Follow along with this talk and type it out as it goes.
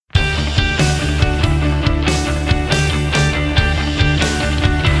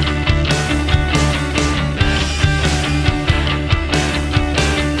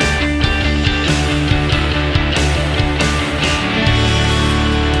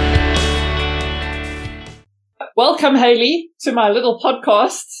Welcome, Hayley, to my little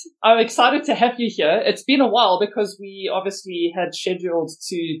podcast. I'm excited to have you here. It's been a while because we obviously had scheduled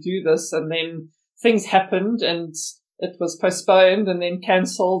to do this, and then things happened and it was postponed and then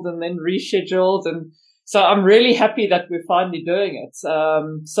cancelled and then rescheduled. And so I'm really happy that we're finally doing it.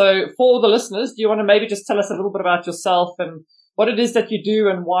 So for the listeners, do you want to maybe just tell us a little bit about yourself and what it is that you do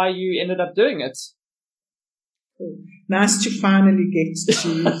and why you ended up doing it? Nice to finally get to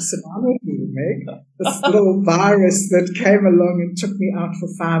survive with you, Meg. This little virus that came along and took me out for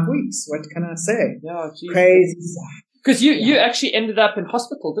 5 weeks. What can I say? Yeah, geez. Crazy stuff. Because you actually ended up in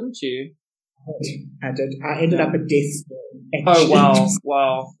hospital, didn't you? I did. I ended up at death's door. Oh, wow.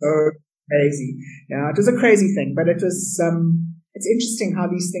 Wow. So crazy. Yeah, it was a crazy thing, but it was, it's interesting how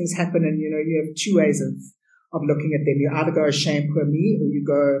these things happen, and, you have two ways of looking at them. You either go, shame, poor me, or you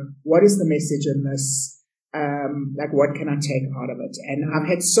go, what is the message in this? What can I take out of it? And I've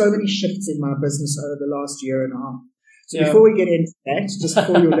had so many shifts in my business over the last year and a half. So before we get into that, just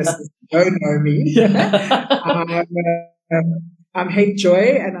for your listeners who don't know me, I'm Hayley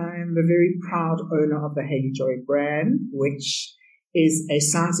Joy, and I am the very proud owner of the Hayley Joy brand, which is a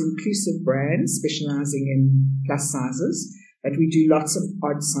size-inclusive brand specializing in plus sizes. But we do lots of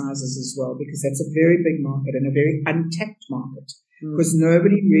odd sizes as well, because that's a very big market and a very untapped market. Because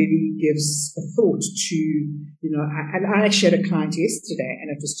nobody really gives a thought to, and I actually had a client yesterday, and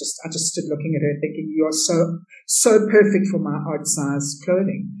I just stood looking at her thinking, you are so perfect for my odd size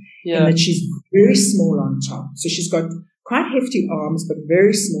clothing. Yeah. And that she's very small on top. So she's got quite hefty arms, but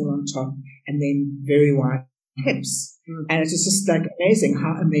very small on top, and then very wide hips. And it's just like amazing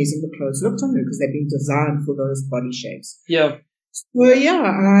how amazing the clothes looked on her, because they've been designed for those body shapes. Yeah. So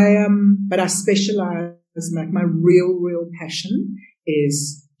but I specialize. My real passion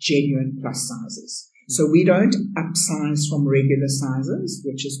is genuine plus sizes. So we don't upsize from regular sizes,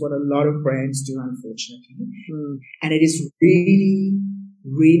 which is what a lot of brands do, unfortunately. And it is really,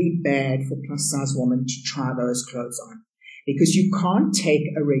 really bad for plus size women to try those clothes on, because you can't take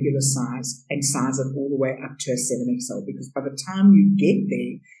a regular size and size it all the way up to a 7XL, because by the time you get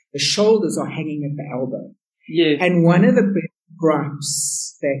there, the shoulders are hanging at the elbow. Yeah. And one of the big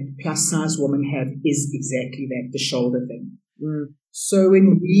gripes that plus size women have is exactly that, the shoulder thing. So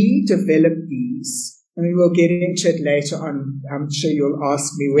when we develop these, we'll get into it later on. I'm sure you'll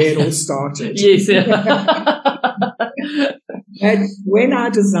ask me where it all started. Yes. And when I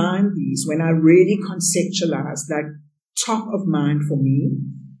designed these, when I really conceptualized, like top of mind for me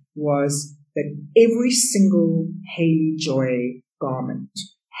was that every single Hayley Joy garment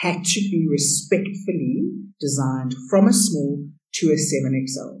had to be respectfully designed from a small to a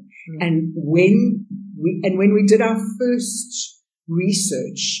 7XL. And when we did our first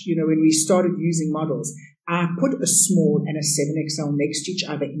research, when we started using models, I put a small and a 7XL next to each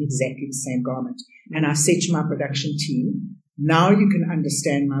other in exactly the same garment. And I said to my production team, now you can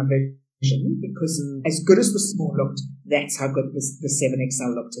understand my vision, because as good as the small looked, that's how good the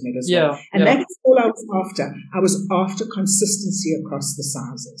 7XL looked in it as well. And that's all I was after. I was after consistency across the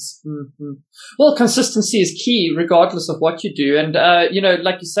sizes. Well, consistency is key regardless of what you do. And,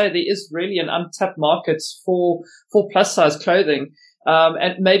 like you say, there is really an untapped market for plus size clothing.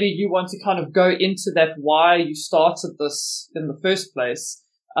 And maybe you want to kind of go into that, why you started this in the first place.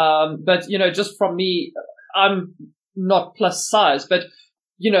 But, just from me, I'm not plus size, but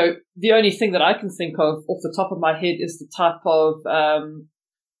the only thing that I can think of off the top of my head is the type of,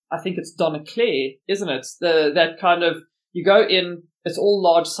 I think it's Donna Claire, isn't it? That kind of, you go in, it's all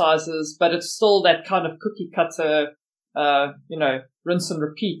large sizes, but it's still that kind of cookie cutter, rinse and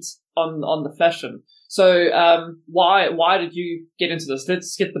repeat on the fashion. So, why did you get into this?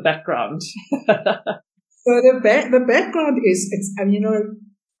 Let's get the background. So the background is,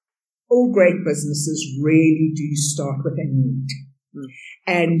 all great businesses really do start with a need.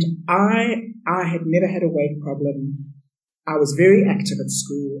 And I had never had a weight problem. I was very active at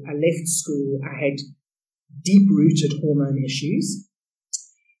school. I left school. I had deep-rooted hormone issues.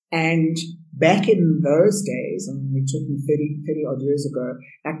 And back in those days, we're talking 30 odd years ago,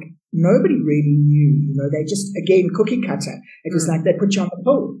 like nobody really knew, they just, again, cookie cutter. It was like they put you on the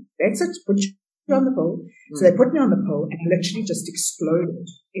pole. That's it, put you on the pole. So they put me on the pole and I literally just exploded.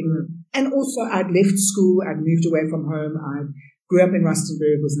 And also I'd left school, I'd moved away from home, I grew up in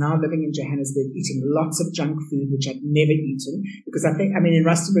Rustenburg, was now living in Johannesburg, eating lots of junk food, which I'd never eaten, because in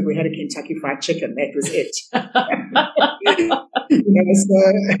Rustenburg we had a Kentucky Fried Chicken. That was it.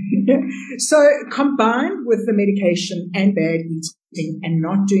 So combined with the medication and bad eating and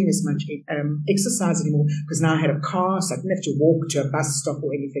not doing as much exercise anymore, because now I had a car, so I didn't have to walk to a bus stop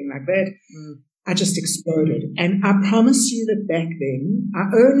or anything like that. I just exploded. And I promise you that back then,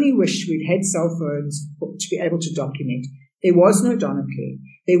 I only wish we'd had cell phones to be able to document. There was no Donna Claire.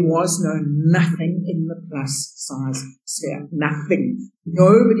 There was nothing in the plus size sphere. Nothing.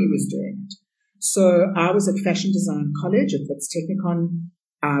 Nobody was doing it. So I was at Fashion Design College at Wits Technikon.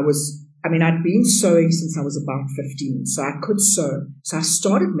 I'd been sewing since I was about 15, so I could sew. So I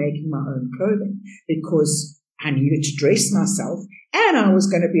started making my own clothing because I needed to dress myself, and I was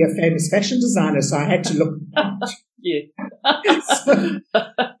going to be a famous fashion designer, so I had to look. Yeah.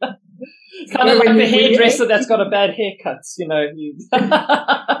 Kind of like the hairdresser that's got a bad haircut, you know. Yeah.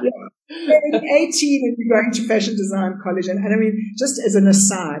 When you're 18 and you're going to fashion design college, and I mean, just as an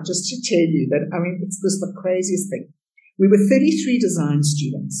aside, just to tell you that, I mean, it's the craziest thing. We were 33 design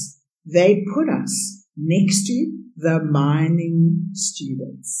students. They put us next to the mining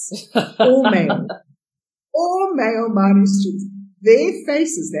students, all male mining students. Their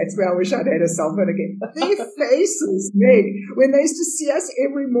faces, that's where I wish I'd had a cell phone again. Their faces, Meg, when they used to see us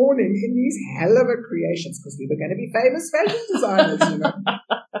every morning in these hell of a creations, because we were going to be famous fashion designers, you know.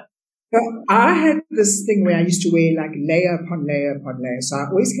 But I had this thing where I used to wear like layer upon layer upon layer. So I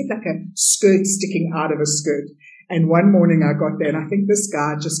always had like a skirt sticking out of a skirt. And one morning I got there, and I think this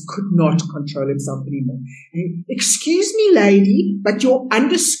guy just could not control himself anymore. And he, excuse me, lady, but your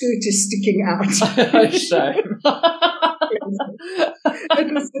underskirt is sticking out. Oh, shame.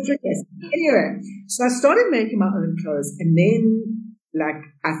 It was such a case. Anyway, so I started making my own clothes, and then, like,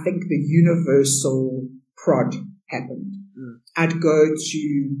 I think the universal prod happened. I'd go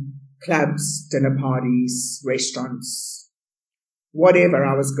to clubs, dinner parties, restaurants, whatever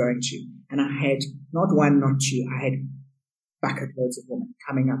I was going to. And I had not one, not two, I had bucket loads of women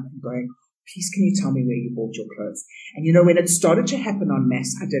coming up and going, please, can you tell me where you bought your clothes? And, you know, when it started to happen en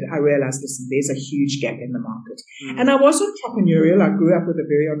masse, I realized, listen, there's a huge gap in the market. And I was entrepreneurial. I grew up with a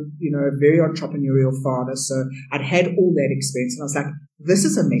very entrepreneurial father. So I'd had all that experience. And I was like, this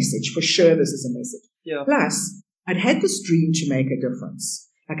is a message. For sure, this is a message. Yeah. Plus, I'd had this dream to make a difference.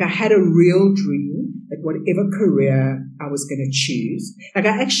 Like, I had a real dream that whatever career I was going to choose, like,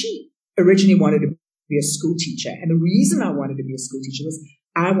 I actually originally wanted to be a school teacher. And the reason I wanted to be a school teacher was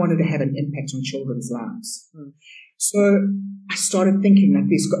I wanted to have an impact on children's lives. So I started thinking that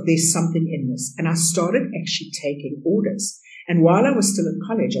there's something in this. And I started actually taking orders. And while I was still at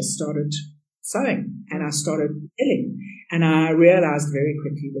college, I started sewing and I started selling. And I realized very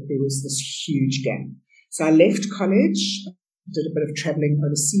quickly that there was this huge gap. So I left college, did a bit of traveling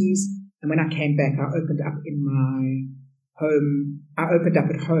overseas. And when I came back, I opened up in my home. I opened up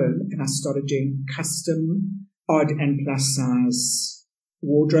at home and I started doing custom, odd and plus size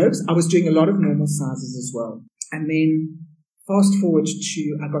wardrobes. I was doing a lot of normal sizes as well. And then fast forward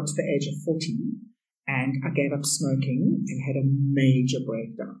I got to the age of 40 and I gave up smoking and had a major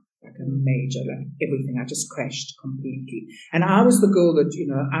breakdown, like everything. I just crashed completely. And I was the girl that, you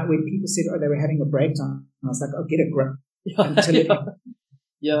know, when people said, oh, they were having a breakdown, I was like, oh, get a grip.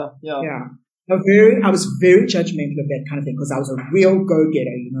 Yeah. I was very judgmental of that kind of thing because I was a real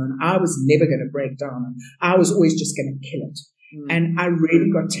go-getter, you know, and I was never going to break down. And I was always just going to kill it. And I really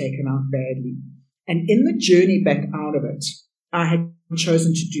got taken out badly. And in the journey back out of it, I had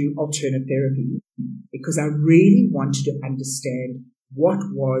chosen to do alternate therapy because I really wanted to understand what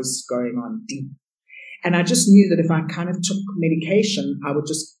was going on deep. And I just knew that if I kind of took medication, I would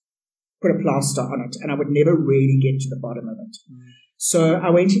just put a plaster on it and I would never really get to the bottom of it. So I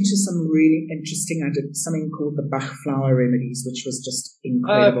went into some really interesting, I did something called the Bach flower remedies, which was just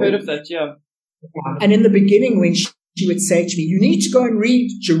incredible. I've heard of that, yeah. And in the beginning, when she would say to me, you need to go and read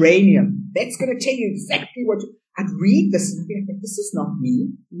geranium. That's going to tell you exactly what I'd read this and be like, this is not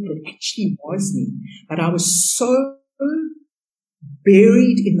me. It actually was me. But I was so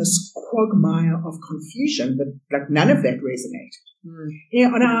buried in this quagmire of confusion that like none of that resonated. Yeah,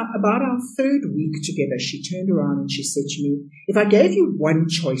 on about our third week together, she turned around and she said to me, if I gave you one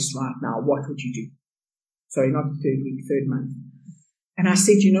choice right now, what would you do? Sorry, not the third week, third month. And I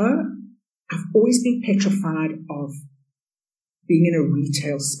said, you know, I've always been petrified of being in a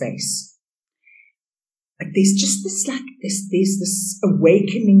retail space. But there's just there's this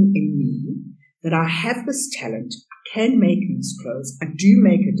awakening in me that I have this talent. I can make these clothes. I do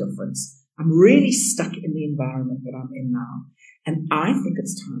make a difference. I'm really stuck in the environment that I'm in now. And I think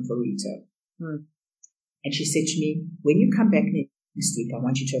it's time for retail. And she said to me, when you come back next week, I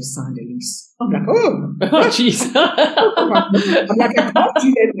want you to have signed a lease. I'm like, oh, jeez. I'm like, I can't do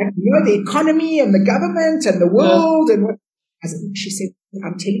that. Like, you know, the economy and the government and the world and what. She said,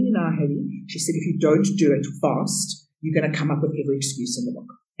 I'm telling you now, Hayley. She said, if you don't do it fast, you're going to come up with every excuse in the book.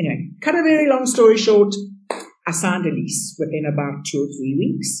 Anyway, cut a very long story short, I signed a lease within about 2 or 3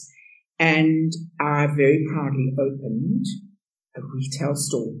 weeks. And I very proudly opened a retail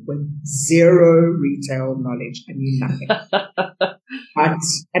store with zero retail knowledge. I knew nothing.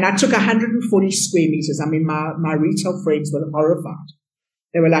 And I took 140 square meters. I mean, my retail friends were horrified.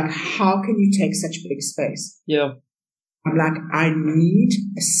 They were like, how can you take such big space? Yeah. I'm like, I need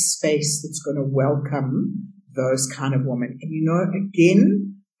a space that's going to welcome those kind of women. And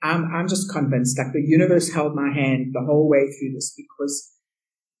again, I'm just convinced like the universe held my hand the whole way through this, because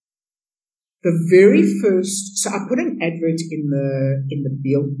the very first, so I put an advert in the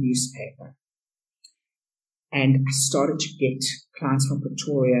Beeld newspaper, and I started to get clients from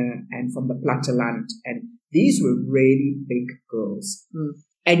Pretoria and from the Platteland, and these were really big girls. Mm.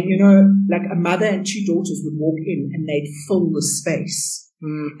 And, like a mother and two daughters would walk in and they'd fill the space.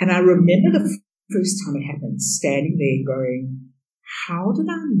 Mm. And I remember the first time it happened, standing there going, how did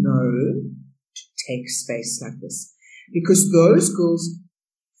I know to take space like this? Because those girls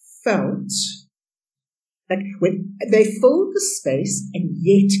felt like when they filled the space, and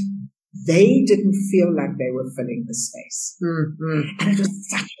yet they didn't feel like they were filling the space. Mm-hmm. And it was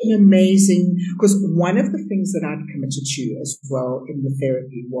such an amazing, because one of the things that I'd committed to as well in the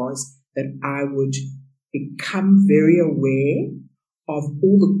therapy was that I would become very aware of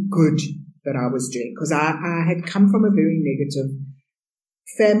all the good that I was doing, because I had come from a very negative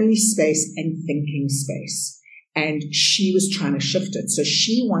family space and thinking space, and she was trying to shift it. So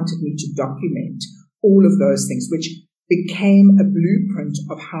she wanted me to document all of those things, which became a blueprint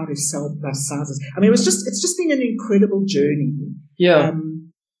of how to sell plus sizes. I mean, it's just been an incredible journey. Yeah.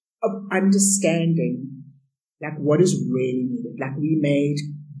 Of understanding like what is really needed. Like we made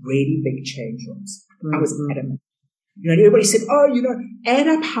really big change rooms. Mm-hmm. I was adamant. Everybody said, add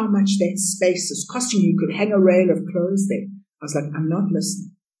up how much that space is costing you. You could hang a rail of clothes there. I was like, I'm not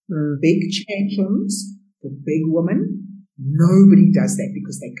listening. Big change rooms for big women. Nobody does that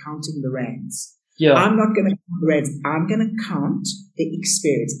because they're counting the rands. Yeah. I'm not going to count the rands. I'm going to count the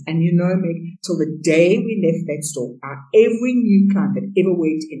experience. And Meg, till the day we left that store, every new client that ever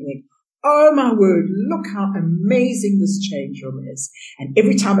went in went, oh my word, look how amazing this change room is. And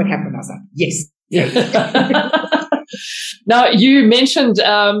every time it happened, I was like, yes. Now, you mentioned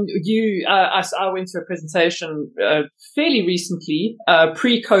I went to a presentation fairly recently,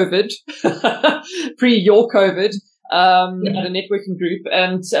 pre-COVID, pre-your COVID, at a networking group,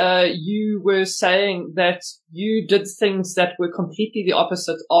 and you were saying that you did things that were completely the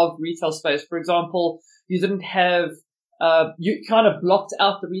opposite of retail space. For example, you didn't have you kind of blocked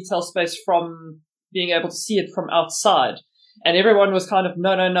out the retail space from being able to see it from outside, and everyone was kind of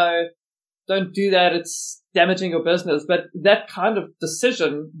no, don't do that, it's damaging your business. But that kind of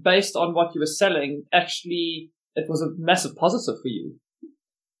decision based on what you were selling, actually it was a massive positive for you.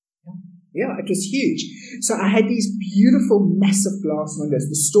 Yeah, it was huge. So I had these beautiful, massive glass windows.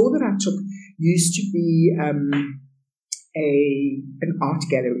 The store that I took used to be an art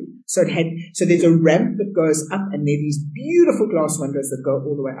gallery. So there's a ramp that goes up, and there are these beautiful glass windows that go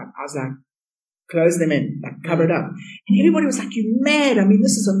all the way up. I was like, close them in, like cover it up. And everybody was like, you mad? I mean,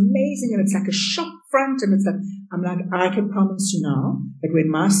 this is amazing. And it's like a shop front. And it's like, I'm like, I can promise you now that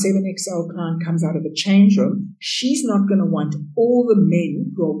when my 7XL client comes out of the change room, she's not going to want all the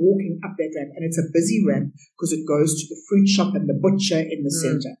men who are walking up that ramp. And it's a busy ramp because it goes to the fruit shop and the butcher in the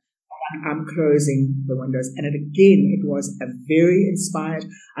center. I'm closing the windows. And it was a very inspired,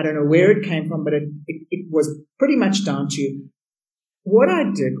 I don't know where it came from, but it was pretty much down to what I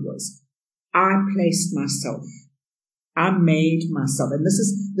did was, I placed myself. I made myself. And this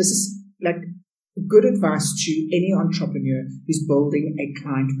is like good advice to any entrepreneur who's building a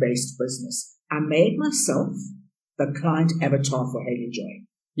client-based business. I made myself the client avatar for Hayley Joy.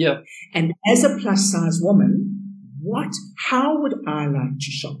 Yeah. And as a plus-size woman, how would I like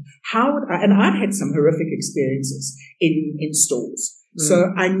to shop? And I'd had some horrific experiences in stores. Mm.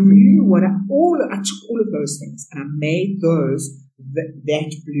 So I knew I took all of those things and I made those that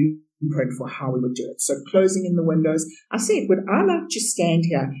blueprint for how we would do it. So closing in the windows, I said, would I like to stand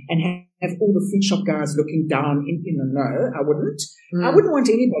here and have all the fruit shop guys looking down? No, I wouldn't. Mm. I wouldn't want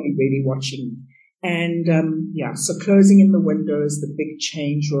anybody really watching me. And so closing in the windows, the big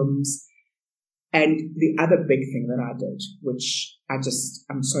change rooms, and the other big thing that I did, which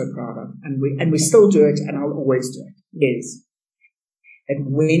I'm so proud of, and we still do it, and I'll always do it, is that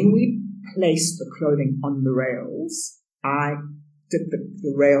when we placed the clothing on the rails, I did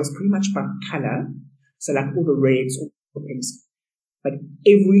the rails pretty much by color, so like all the reds, all the pinks, but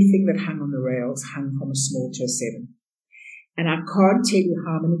everything that hung on the rails hung from a small to a 7. And I can't tell you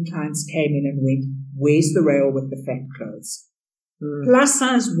how many clients came in and went, where's the rail with the fat clothes? Plus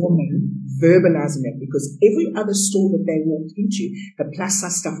size woman verbalizing that, because every other store that they walked into, the plus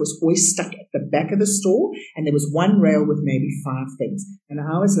size stuff was always stuck at the back of the store, and there was one rail with maybe 5 things. And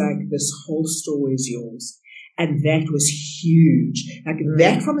I was like, this whole store is yours. And that was huge. Like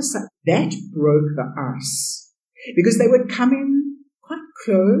that that broke the ice, because they would come in quite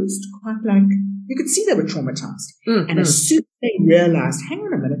closed, quite like, you could see they were traumatized. And as soon as they realized, hang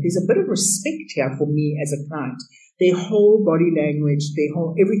on a minute, there's a bit of respect here for me as a client, their whole body language,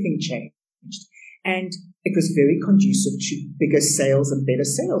 everything changed. And it was very conducive to bigger sales and better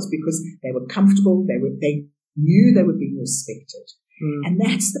sales, because they were comfortable, they knew they were being respected. And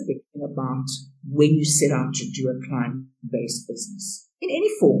that's the big thing about when you set out to do a client-based business. In any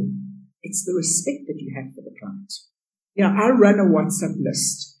form, it's the respect that you have for the client. You know, I run a WhatsApp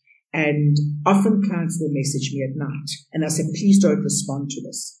list, and often clients will message me at night, and I say, please don't respond to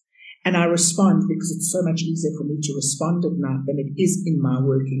this. And I respond because it's so much easier for me to respond at night than it is in my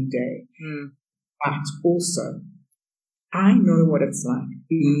working day. But also, I know what it's like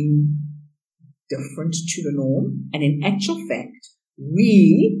being different to the norm. And in actual fact,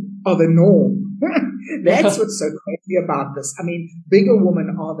 we are the norm. That's what's so crazy about this. I mean, bigger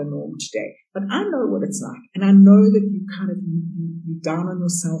women are the norm today. But I know what it's like. And I know that you you're down on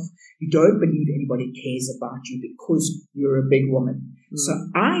yourself. You don't believe anybody cares about you because you're a big woman. So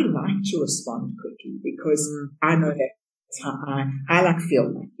I like to respond quickly, because I know that's how I like feel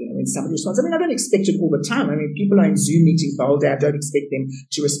like, you know, when somebody responds. I mean, I don't expect it all the time. I mean, people are in Zoom meetings the whole day. I don't expect them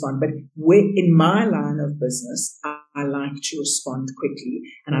to respond. But in my line of business, I like to respond quickly,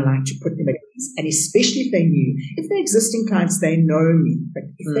 and I like to put them at ease. And especially if they knew, if they're existing clients, they know me. But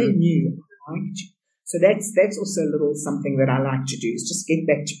if they knew, I like to. So that's also a little something that I like to do, is just get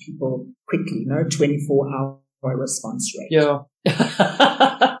back to people quickly, 24-hour response rate. Yeah.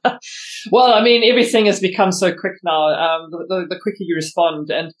 Well, I mean, everything has become so quick now. The quicker you respond,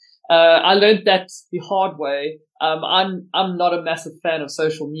 and I learned that the hard way. I'm not a massive fan of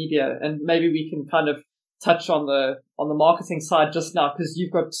social media, and maybe we can kind of touch on the marketing side just now, because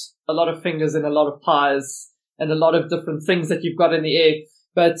you've got a lot of fingers in a lot of pies and a lot of different things that you've got in the air.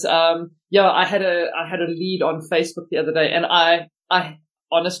 But I had a lead on Facebook the other day, and I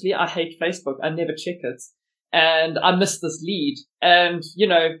honestly, I hate Facebook. I never check it. And I missed this lead. And, you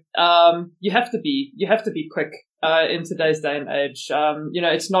have to be quick, in today's day and age.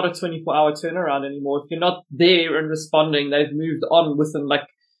 It's not a 24-hour turnaround anymore. If you're not there and responding, they've moved on within like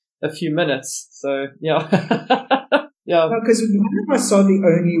a few minutes. So, yeah. Yeah. Because none of us are the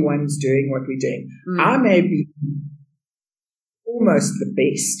only ones doing what we're doing. I may be almost the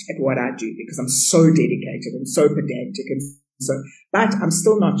best at what I do because I'm so dedicated and so pedantic and so, but I'm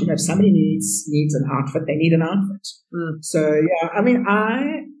still not, if somebody needs an outfit, they need an outfit. So yeah, I mean,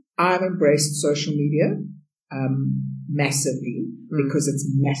 I've embraced social media, massively because it's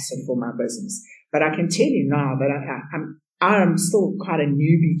massive for my business. But I can tell you now that I'm still quite a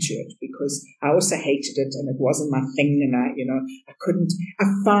newbie to it because I also hated it and it wasn't my thing, and I couldn't.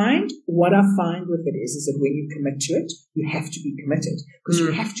 What I find with it is that when you commit to it, you have to be committed because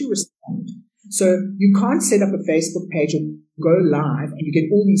you have to respond. So you can't set up a Facebook page or go live and you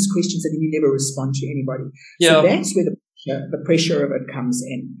get all these questions and then you never respond to anybody. Yeah. So that's where the pressure of it comes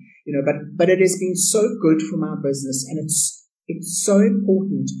in, but it has been so good for my business, and it's so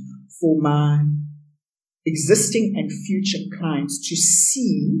important for my existing and future clients to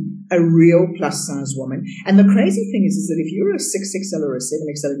see a real plus size woman. And the crazy thing is that if you're a 6XL or a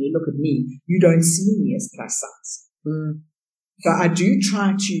 7XL and you look at me, you don't see me as plus size. So I do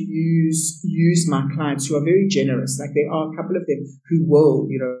try to use my clients who are very generous. Like there are a couple of them who will,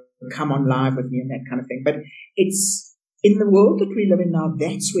 come on live with me and that kind of thing. But it's in the world that we live in now,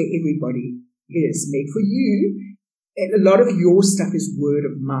 that's where everybody is. Meg, for you, a lot of your stuff is word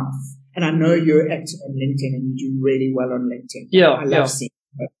of mouth. And I know you're active on LinkedIn and you do really well on LinkedIn. Yeah. I love seeing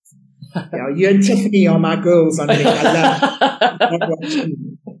it. Yeah, you and Tiffany are my girls on LinkedIn. I love watching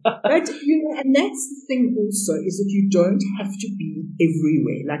you. But, and that's the thing also, is that you don't have to be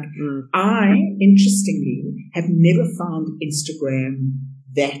everywhere. Like I, interestingly, have never found Instagram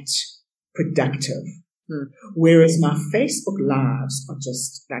that productive. Whereas my Facebook lives are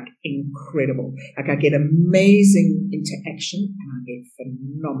just like incredible. Like I get amazing interaction and I get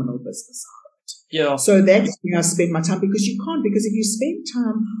phenomenal business out of it. Yeah. So that's where I spend my time, because you can't, because if you spend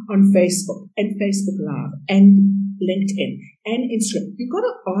time on Facebook and Facebook Live and LinkedIn and Instagram, you've got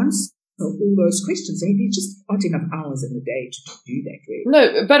to answer all those questions. And there just aren't enough hours in the day to do that, really.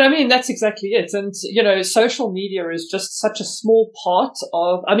 No, but I mean, that's exactly it. And, social media is just such a small part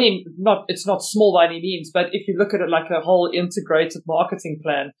of, it's not small by any means, but if you look at it like a whole integrated marketing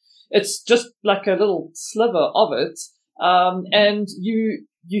plan, it's just like a little sliver of it. And you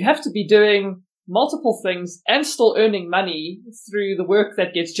have to be doing multiple things and still earning money through the work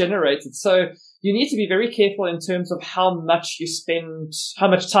that gets generated. So you need to be very careful in terms of how much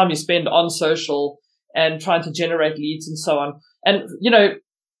time you spend on social and trying to generate leads and so on. And,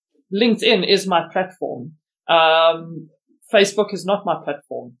 LinkedIn is my platform. Facebook is not my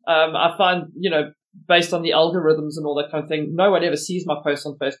platform. I find, based on the algorithms and all that kind of thing, no one ever sees my posts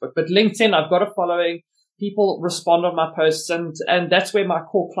on Facebook. But LinkedIn, I've got a following. People respond on my posts, and that's where my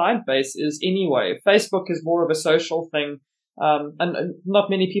core client base is anyway. Facebook is more of a social thing. And not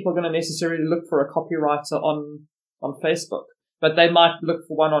many people are going to necessarily look for a copywriter on Facebook, but they might look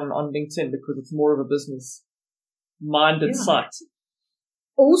for one on LinkedIn because it's more of a business minded site.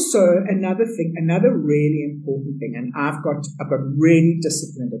 Also, another really important thing, and I've got really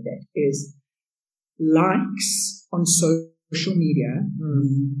disciplined at that, is likes on social media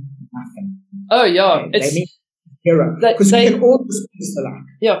mean nothing. Oh yeah, they mean zero, because we can all just use the like.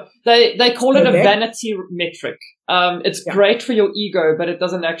 Yeah, they call it a vanity metric. It's great for your ego, but it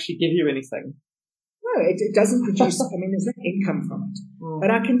doesn't actually give you anything. No, it doesn't produce. There's no income from it. But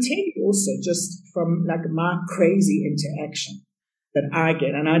I can tell you also, just from like my crazy interaction that I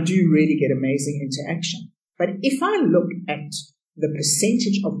get, and I do really get amazing interaction. But if I look at the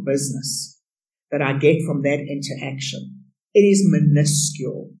percentage of business that I get from that interaction, it is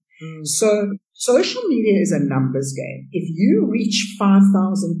minuscule. So social media is a numbers game. If you reach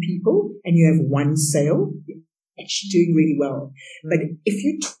 5,000 people and you have one sale, you're actually doing really well. But if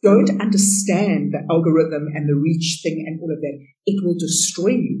you don't understand the algorithm and the reach thing and all of that, it will destroy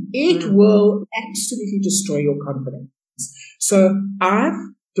you. It will absolutely destroy your confidence. So I've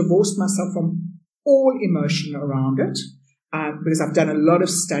divorced myself from all emotion around it, because I've done a lot of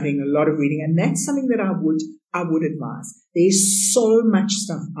studying, a lot of reading, and that's something that I would advise. There's so much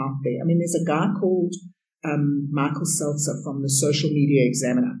stuff out there. There's a guy called Michael Seltzer from the Social Media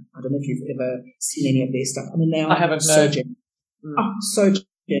Examiner. I don't know if you've ever seen any of their stuff. They are I haven't so generous. So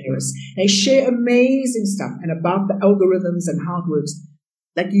generous. They share amazing stuff and about the algorithms and how it works.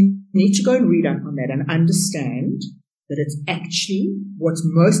 Like, you need to go and read up on that and understand that it's actually what's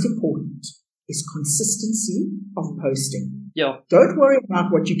most important is consistency of posting. Yeah. Don't worry about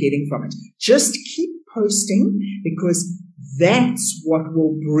what you're getting from it. Just keep posting, because that's what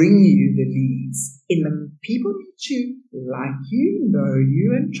will bring you the leads. People need to like you, know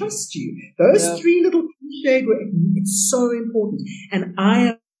you, and trust you. Those three little cliché, it's so important. And I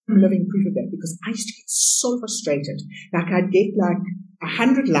am living proof of that, because I used to get so frustrated. Like, I'd get like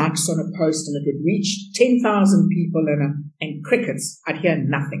 100 likes on a post and it would reach 10,000 people and crickets. I'd hear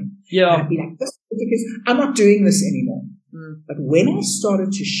nothing. Yeah. And I'd be like, this is ridiculous. I'm not doing this anymore. But when I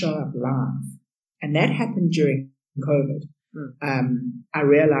started to show up live, and that happened during COVID, I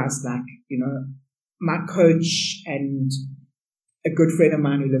realized, my coach and a good friend of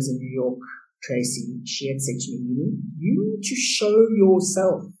mine who lives in New York, Tracy, she had said to me, you need to show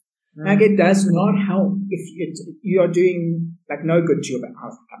yourself. Like, it does not help if you are doing no good to your back.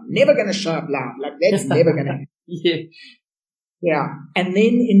 I'm never going to show up loud. That's never going to happen. Yeah. And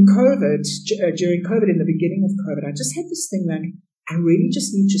then in COVID, during COVID, in the beginning of COVID, I just had this thing I really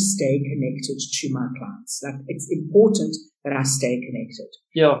just need to stay connected to my clients. It's important that I stay connected.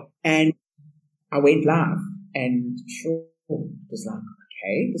 Yeah. And I went live, and sure, it was like,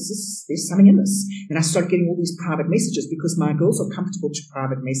 okay, there's something in this. And I started getting all these private messages, because my girls are comfortable to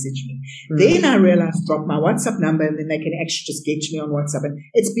private message me. Then I realized, drop my WhatsApp number, and then they can actually just get to me on WhatsApp. And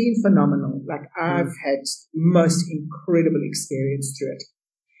it's been phenomenal. I've had most incredible experience through it.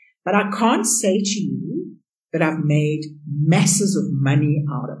 But I can't say to you that I've made masses of money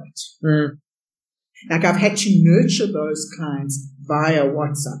out of it. I've had to nurture those clients via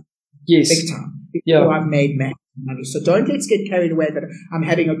WhatsApp. Yes. Big time. Before I've made massive money. So let's get carried away that I'm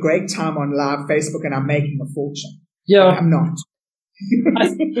having a great time on live Facebook and I'm making a fortune. Yeah. I'm not.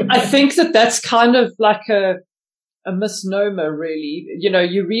 I think that's kind of like a misnomer, really.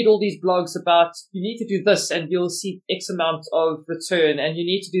 You read all these blogs about you need to do this and you'll see X amount of return, and you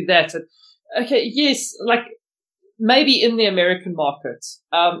need to do that. And, okay, yes, maybe in the American market.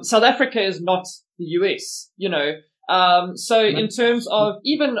 South Africa is not the US, So in terms of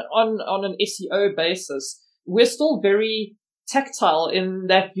even on an SEO basis, we're still very tactile in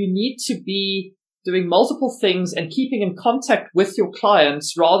that you need to be doing multiple things and keeping in contact with your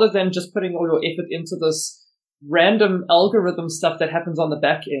clients rather than just putting all your effort into this random algorithm stuff that happens on the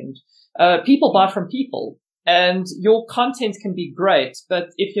back end. People buy from people, and your content can be great, but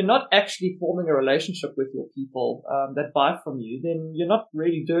if you're not actually forming a relationship with your people that buy from you, then you're not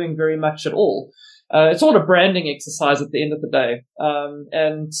really doing very much at all. It's all a branding exercise at the end of the day.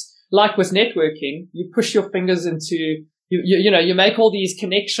 And like with networking, you push your fingers into, you make all these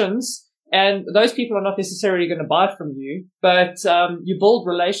connections, and those people are not necessarily going to buy from you, but you build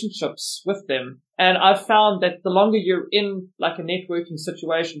relationships with them. And I've found that the longer you're in like a networking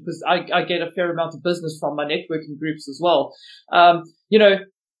situation, because I get a fair amount of business from my networking groups as well.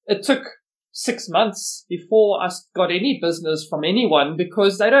 It took 6 months before I got any business from anyone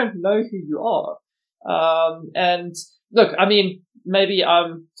because they don't know who you are. And look, I mean, maybe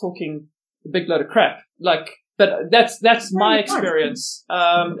I'm talking a big load of crap, but that's my experience.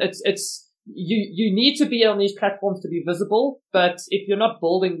 You need to be on these platforms to be visible, but if you're not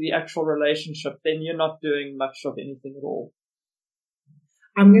building the actual relationship, then you're not doing much of anything at all.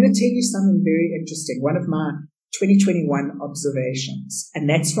 I'm going to tell you something very interesting. One of my 2021 observations, and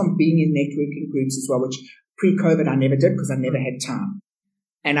that's from being in networking groups as well, which pre-COVID I never did because I never had time.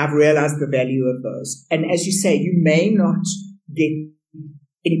 And I've realized the value of those. And as you say, you may not get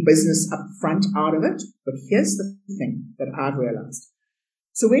any business up front out of it, but here's the thing that I've realized.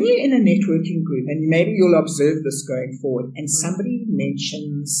 So when you're in a networking group, and maybe you'll observe this going forward, and somebody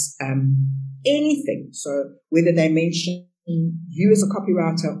mentions anything, so whether they mention you as a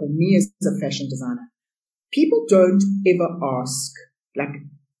copywriter or me as a fashion designer, people don't ever ask,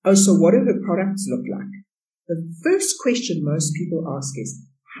 so what do her products look like? The first question most people ask is,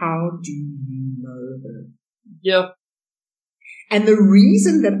 how do you know her? Yeah. And the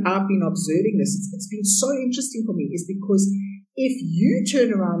reason that I've been observing this, it's been so interesting for me, is because if you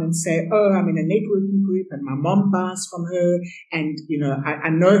turn around and say, oh, I'm in a networking group and my mom buys from her and, I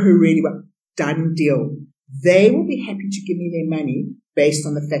know her really well, done deal. They will be happy to give me their money based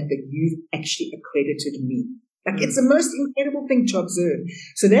on the fact that you've actually accredited me. It's the most incredible thing to observe.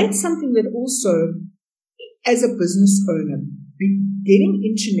 So that's something that also, as a business owner, getting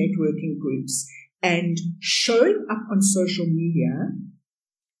into networking groups and showing up on social media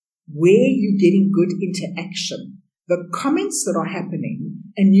where you're getting good interaction. The comments that are happening,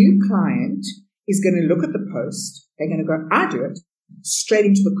 a new client is going to look at the post. They're going to go, I do it, straight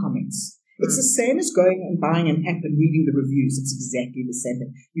into the comments. It's the same as going and buying an app and reading the reviews. It's exactly the same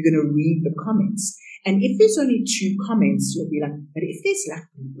thing. You're going to read the comments. And if there's only 2 comments, you'll be like, but if there's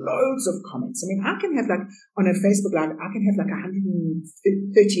loads of comments, I mean, I can have on a Facebook Live, I can have 130,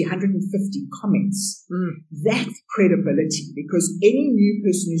 150 comments. That's credibility, because any new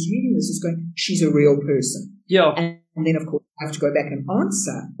person who's reading this is going, she's a real person. Yeah. And then, of course, I have to go back and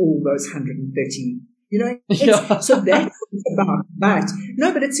answer all those 130. So that's what it's about. But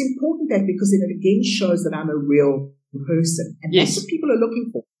it's important because it again shows that I'm a real person. And that's what people are looking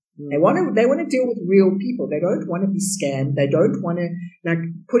for. They want to deal with real people. They don't want to be scammed. They don't want to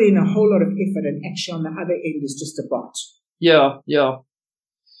put in a whole lot of effort and actually on the other end is just a bot. Yeah.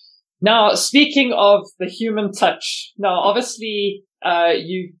 Now, speaking of the human touch, obviously,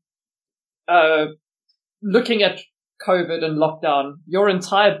 looking at COVID and lockdown, your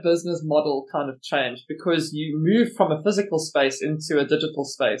entire business model kind of changed because you moved from a physical space into a digital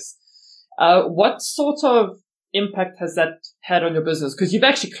space. What sort of impact has that had on your business? Because you've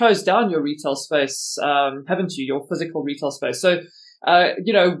actually closed down your retail space, haven't you? Your physical retail space. So,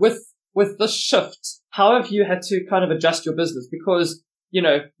 with this shift, how have you had to kind of adjust your business? Because,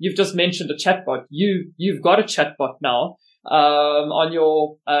 you've just mentioned a chatbot. You've got a chatbot now, on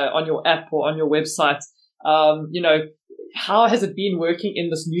your app or on your website. How has it been working in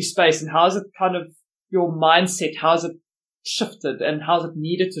this new space, and how is it kind of your mindset? How has it shifted, and how has it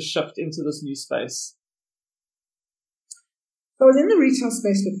needed to shift into this new space? So I was in the retail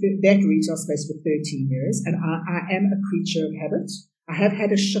space for 13 years, and I am a creature of habit. I have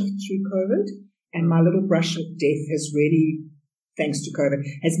had a shift through COVID, and my little brush with death has really, thanks to COVID,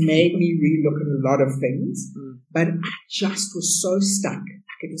 has made me relook at a lot of things. But I just was so stuck.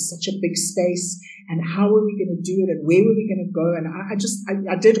 It was such a big space, and how were we going to do it, and where were we going to go? And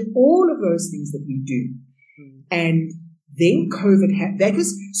I did all of those things that we do. And then COVID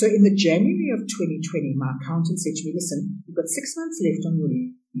so in the January of 2020, my accountant said to me, listen, you've got 6 months left on your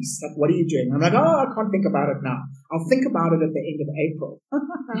lease. What are you doing? I'm like, I can't think about it now. I'll think about it at the end of April.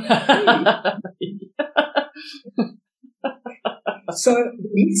 So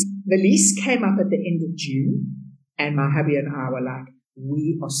the lease came up at the end of June, and my hubby and I were like,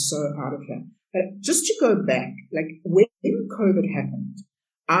 we are so out of here. But just to go back, when COVID happened,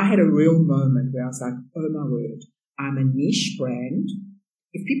 I had a real moment where I was like, oh my word, I'm a niche brand.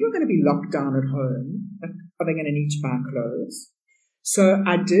 If people are going to be locked down at home, are they going to need to buy clothes? So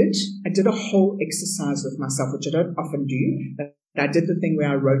I did a whole exercise with myself, which I don't often do, but I did the thing where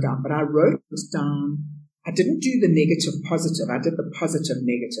I wrote down I didn't do the negative positive. I did the positive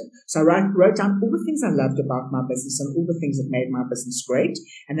negative. So I wrote down all the things I loved about my business and all the things that made my business great.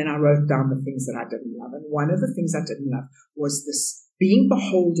 And then I wrote down the things that I didn't love. And one of the things I didn't love was this being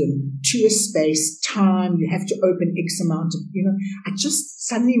beholden to a space, time. You have to open X amount of, I just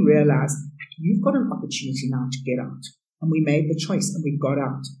suddenly realized you've got an opportunity now to get out. And we made the choice and we got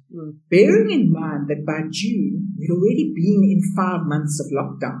out. Bearing in mind that by June, we'd already been in 5 months of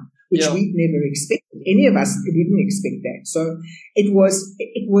lockdown, which we'd never expected. Any of us, we didn't expect that. So it was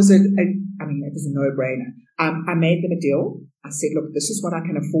a no-brainer. I made them a deal. I said, look, this is what I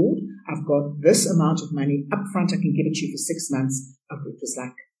can afford. I've got this amount of money up front. I can give it to you for 6 months. It was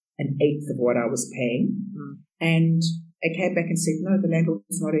like an eighth of what I was paying. And I came back and said, no, the landlord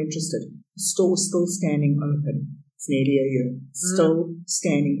was not interested. The store's still standing open. It's nearly a year. Still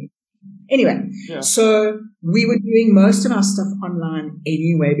standing. Anyway, so we were doing most of our stuff online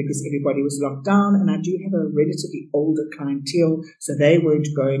anyway because everybody was locked down, and I do have a relatively older clientele, so they weren't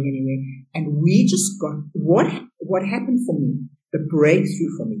going anywhere. And we just got what happened for me, the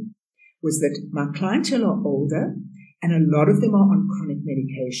breakthrough for me, was that my clientele are older, and a lot of them are on chronic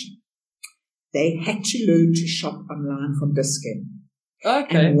medication. They had to learn to shop online from Dis-Chem.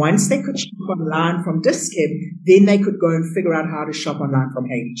 Okay. And once they could shop online from Dis-Chem, then they could go and figure out how to shop online from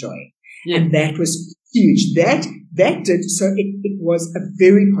Hayley Joy. Yeah. And that was huge. That did, so it was a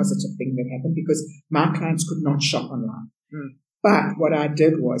very positive thing that happened because my clients could not shop online. But what I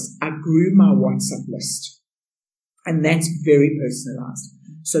did was I grew my WhatsApp list, and that's very personalized.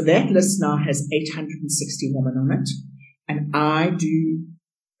 So that list now has 860 women on it, and I do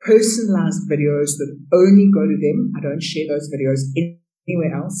personalized videos that only go to them. I don't share those videos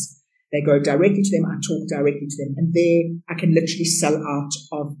anywhere else. They go directly to them. I talk directly to them. And there I can literally sell out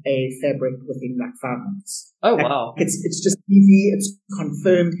of a fabric within like 5 minutes. Oh, wow. It's just easy. It's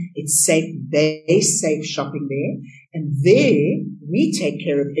confirmed. It's safe. They're safe shopping there. And there we take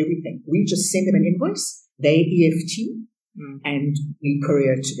care of everything. We just send them an invoice. They EFT and we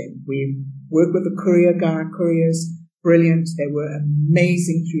courier to them. We work with the courier guy, couriers. Brilliant. They were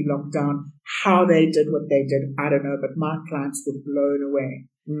amazing through lockdown. How they did what they did, I don't know, but my clients were blown away.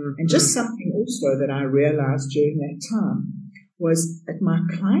 And just something also that I realized during that time was that my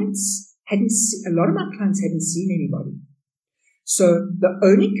clients a lot of my clients hadn't seen anybody. So the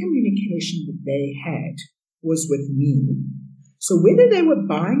only communication that they had was with me. So whether they were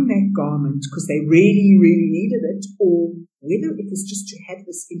buying that garment because they really, really needed it, or whether it was just to have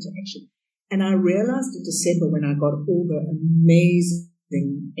this interaction. And I realized in December when I got all the amazing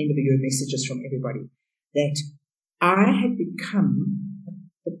end of the year messages from everybody that I had become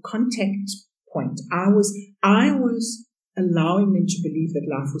the contact point. I was allowing them to believe that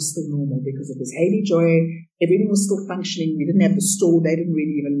life was still normal because it was Hayley Joy. Everything was still functioning. We didn't have the store. They didn't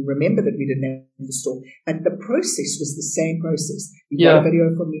really even remember that we didn't have the store. But the process was the same process. You got a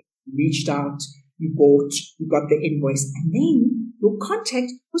video from me, you reached out, you bought, you got the invoice, and then your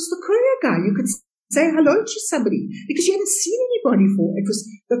contact was the courier guy. You could say hello to somebody because you hadn't seen anybody before. It was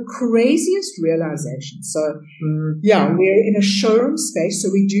the craziest realization. So, we're in a showroom space. So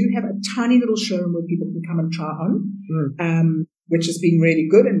we do have a tiny little showroom where people can come and try on, which has been really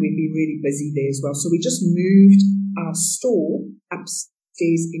good. And we've been really busy there as well. So we just moved our store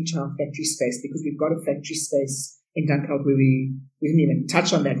upstairs into our factory space because we've got a factory space in Dunkeld where we didn't even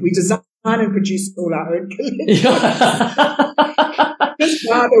touch on that. We designed and produced all our own collections. Just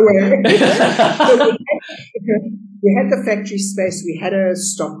by the way. So we had the factory space, we had a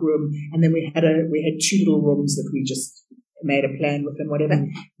stock room, and then we had 2 little rooms that we just made a plan with and whatever.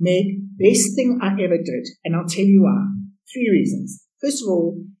 Best thing I ever did, and I'll tell you why. 3 reasons. First of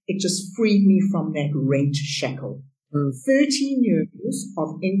all, it just freed me from that rent shackle. 13 years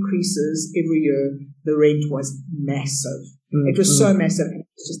of increases every year, the rent was massive. It was so massive, and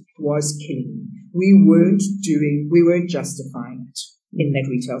it was killing me. We weren't justifying it in that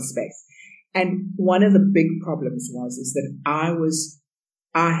retail space. And one of the big problems is that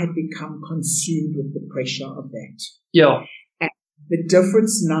I had become consumed with the pressure of that. Yeah. And the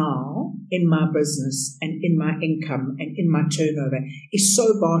difference now in my business and in my income and in my turnover is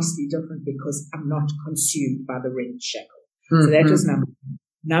so vastly different because I'm not consumed by the rent shackle. So that was number 1.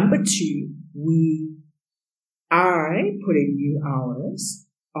 Number 2, I put in new hours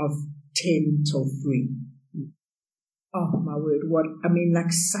of 10 till 3. Oh, my word.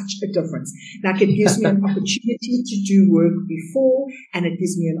 Such a difference. Like, it gives me an opportunity to do work before, and it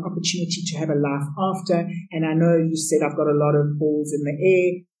gives me an opportunity to have a life after. And I know you said I've got a lot of balls in the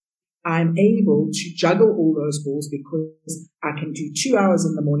air. I'm able to juggle all those balls because I can do 2 hours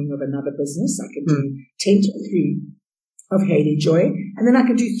in the morning of another business. I can do 10 to 3 of Hayley Joy, and then I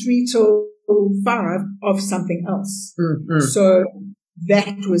can do 3 till 5 of something else. Mm-hmm. So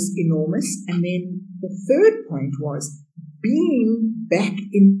that was enormous. And then the third point was being back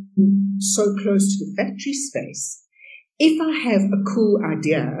in so close to the factory space. If I have a cool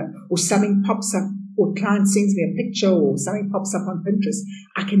idea or something pops up or client sends me a picture or something pops up on Pinterest,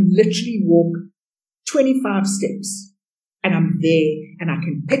 I can literally walk 25 steps and I'm there and I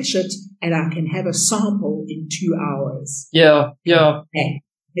can pitch it and I can have a sample in 2 hours. Yeah. That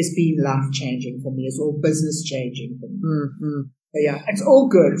has been life changing for me as well, business changing for me. Mm-hmm. So yeah, it's all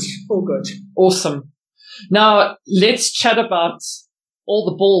good. All good. Awesome. Now let's chat about all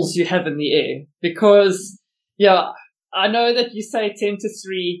the balls you have in the air, because I know that you say 10 to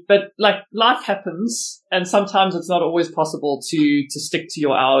 3, but like life happens and sometimes it's not always possible to stick to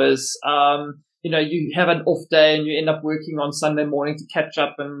your hours. You have an off day and you end up working on Sunday morning to catch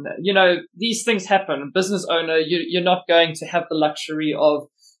up, and, these things happen. Business owner, you're not going to have the luxury of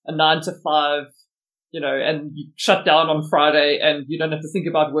a 9 to 5, and you shut down on Friday and you don't have to think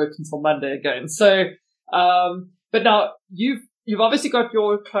about work until Monday again. So, but now you've obviously got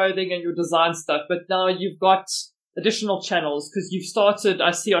your clothing and your design stuff, but now you've got additional channels, because you've started,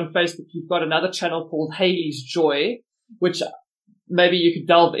 I see on Facebook, you've got another channel called Hayley's Joy, which maybe you could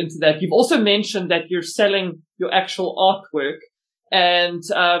delve into that. You've also mentioned that you're selling your actual artwork, and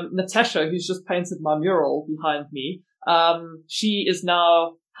Natasha, who's just painted my mural behind me, she is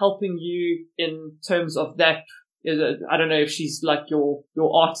now helping you in terms of that. I don't know if she's like your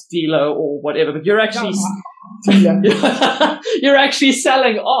art dealer or whatever, but you're actually you're actually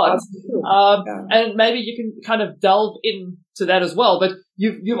selling art, and maybe you can kind of delve into that as well. But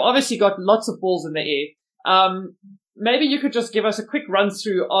you've obviously got lots of balls in the air. Maybe you could just give us a quick run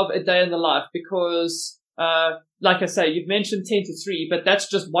through of a day in the life, because like I say, you've mentioned 10 to 3, but that's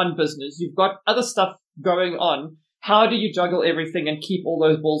just one business. You've got other stuff going on. How do you juggle everything and keep all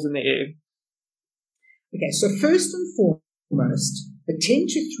those balls in the air? Okay, so first and foremost, the 10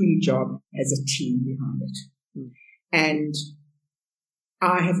 to 3 job has a team behind it. And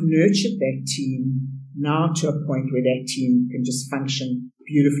I have nurtured that team now to a point where that team can just function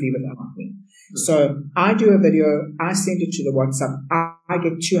beautifully without me. So I do a video, I send it to the WhatsApp, I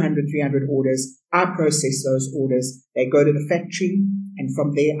get 200, 300 orders, I process those orders, they go to the factory, and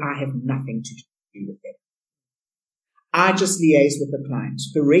from there I have nothing to do with them. I just liaise with the client.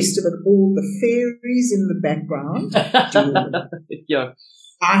 The rest of it, all the fairies in the background do it. Yeah.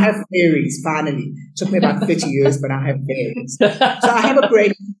 I have fairies, finally. It took me about 30 years, but I have fairies. So I have a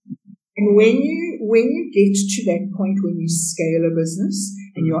great... And when you get to that point when you scale a business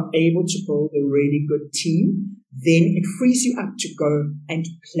and you're able to build a really good team, then it frees you up to go and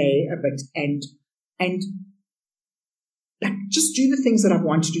play a bit and like just do the things that I've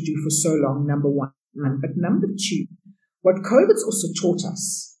wanted to do for so long, number one. But number two, what COVID's also taught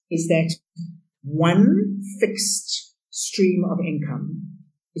us is that one fixed stream of income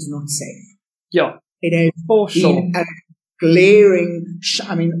is not safe. Yeah. It has for sure. A glaring,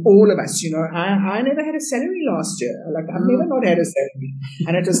 all of us, I never had a salary last year. Like, I've never not had a salary.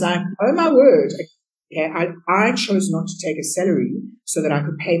 And it was like, oh my word. Okay, I chose not to take a salary so that I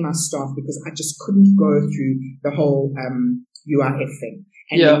could pay my staff, because I just couldn't go through the whole UIF thing.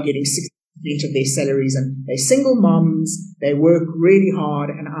 And then getting 60% of their salaries, and they're single moms, they work really hard.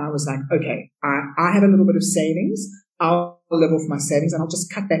 And I was like, okay, I have a little bit of savings. I'll live off my savings and I'll just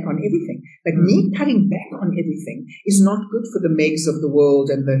cut back on everything. But me cutting back on everything is not good for the Megs of the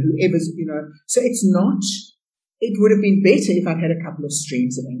world and the whoever's, So it's not, it would have been better if I'd had a couple of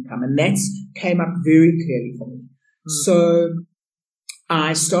streams of income. And that came up very clearly for me. So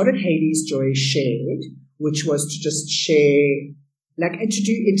I started Hayley's Joy Shared, which was to just share, and to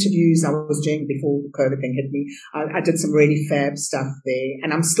do interviews I was doing before the COVID thing hit me. I did some really fab stuff there,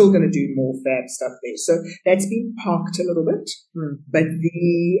 and I'm still going to do more fab stuff there. So that's been parked a little bit. But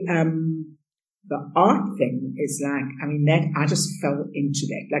the art thing is that I just fell into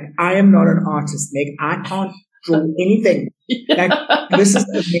that. Like, I am not an artist, Meg. I can't draw anything. This is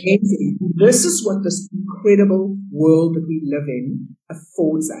amazing. This is what this incredible world that we live in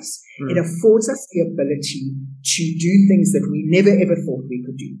affords us. It affords us the ability to do things that we never ever thought we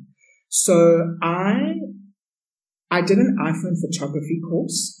could do. So I did an iPhone photography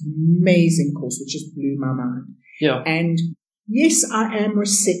course, amazing course, which just blew my mind. Yeah. And yes, I am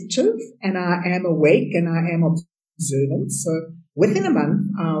receptive and I am awake and I am observant. So within a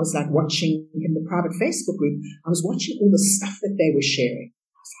month, I was watching in the private Facebook group, I was watching all the stuff that they were sharing. I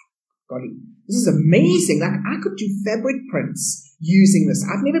was like, golly, this is amazing. I could do fabric prints using this.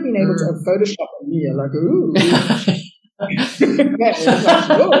 I've never been able to Photoshop a mirror. Ooh.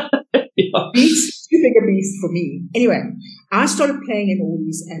 These stupid a beast for me. Anyway, I started playing in all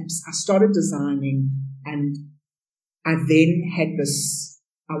these apps. I started designing, and I then had this,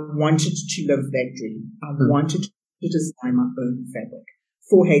 I wanted to live that dream. I wanted to design my own fabric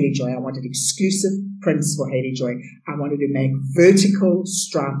for Hayley Joy. I wanted exclusive prints for Hayley Joy. I wanted to make vertical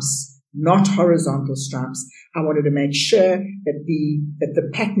stripes, not horizontal stripes. I wanted to make sure that the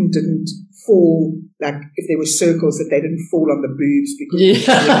pattern didn't fall, like if there were circles, that they didn't fall on the boobs, because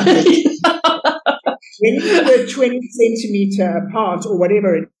when you were 20 centimeter apart or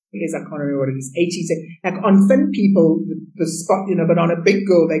whatever it is, I can't remember what it is, 80, like on thin people, the spot, but on a big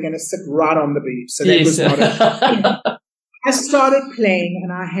girl, they're going to sit right on the boobs. So that was not it. I started playing,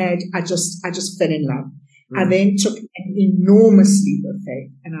 and I just fell in love. I then took an enormous leap of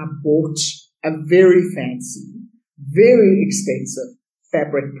faith, and I bought a very fancy, very expensive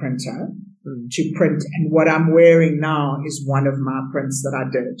fabric printer to print. And what I'm wearing now is one of my prints that I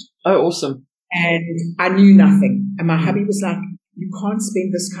did. Oh, awesome. And I knew nothing. And my hubby was like, you can't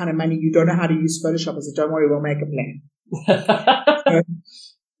spend this kind of money. You don't know how to use Photoshop. I said, don't worry, we'll make a plan. So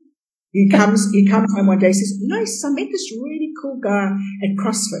he comes home one day, he says, nice, I met this really cool guy at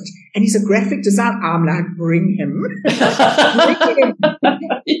CrossFit, and he's a graphic designer. I'm like, bring him. Bring him.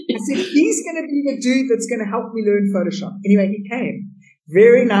 I said, he's going to be the dude that's going to help me learn Photoshop. Anyway, he came.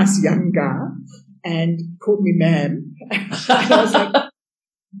 Very nice young guy, and called me ma'am. And I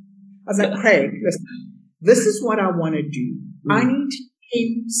was like, Craig, listen, this is what I want to do. I need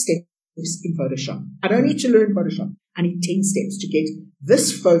 10 steps in Photoshop. I don't need to learn Photoshop. I need 10 steps to get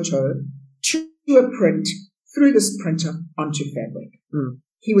this photo to a print through this printer onto fabric.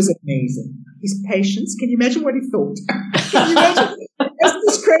 He was amazing. His patience. Can you imagine what he thought? Can you imagine? That's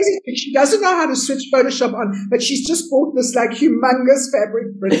this crazy thing. She doesn't know how to switch Photoshop on, but she's just bought this like humongous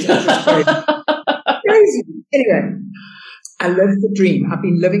fabric printer. Crazy. Anyway, I lived the dream. I've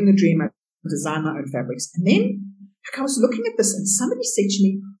been living the dream. I design my own fabrics. And then I was looking at this, and somebody said to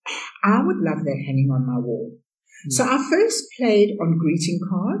me, I would love that hanging on my wall. So I first played on greeting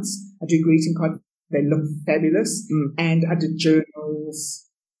cards. I do greeting cards. They look fabulous. And I did journals.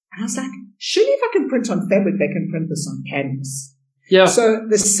 And I was like, surely if I can print on fabric, they can print this on canvas. Yeah. So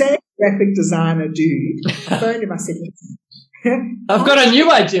the same graphic designer dude, I phoned him. I said, I've got a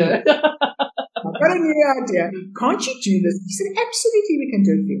new idea. Can't you do this? He said, absolutely, we can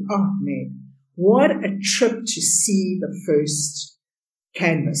do it for you. Oh, man. What a trip to see the first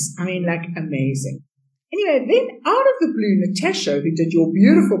canvas. I mean, like, amazing. Anyway, then out of the blue, Natasha, who did your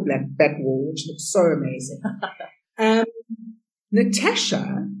beautiful black back wall, which looks so amazing,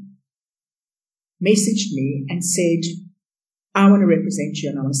 Natasha messaged me and said, I want to represent you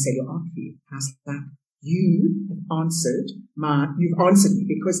and I want to sell your art for you. I was like, you've answered me,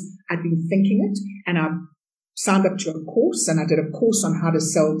 because I'd been thinking it, and I signed up to a course, and I did a course on how to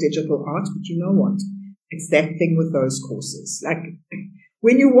sell digital art. But you know what? It's that thing with those courses. Like,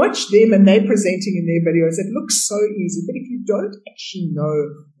 when you watch them and they're presenting in their videos, it looks so easy. But if you don't actually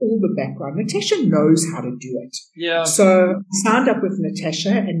know all the background, Natasha knows how to do it. Yeah. So I signed up with Natasha,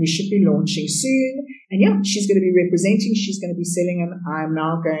 and we should be launching soon. And yeah, she's going to be representing. She's going to be selling, and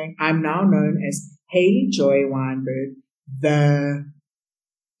I'm now known as Hayley Joy Weinberg, the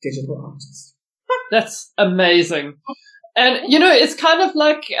digital artist. That's amazing. And, it's kind of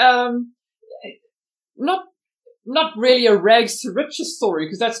like, not really a rags to riches story,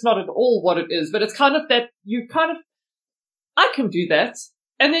 because that's not at all what it is, but it's kind of that I can do that.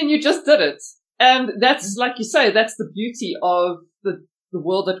 And then you just did it. And that's, like you say, that's the beauty of the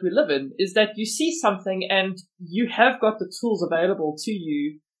world that we live in, is that you see something and you have got the tools available to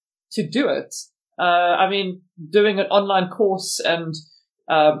you to do it. Doing an online course, and,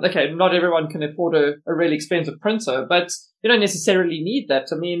 not everyone can afford a really expensive printer, but you don't necessarily need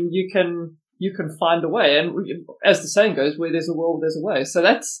that. I mean, you can find a way. And as the saying goes, where there's a will, there's a way. So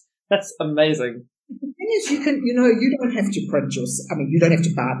that's amazing. The thing is, you don't have to print you don't have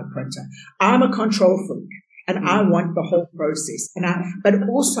to buy the printer. I'm a control freak, and I want the whole process. But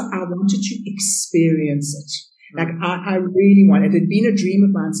also I wanted to experience it. Like, I really wanted. It had been a dream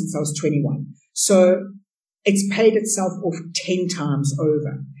of mine since I was 21. So it's paid itself off 10 times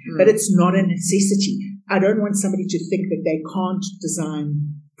over. But it's not a necessity. I don't want somebody to think that they can't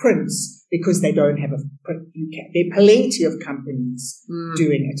design prints because they don't have a print. There are plenty of companies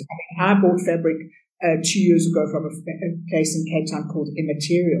doing it. I bought fabric 2 years ago from a place in Cape Town called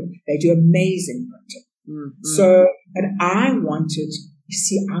Immaterial. They do amazing printing. So, but I wanted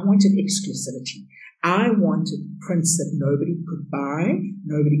exclusivity. I wanted prints that nobody could buy,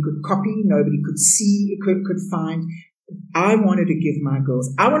 nobody could copy, nobody could see, could find. I wanted to give my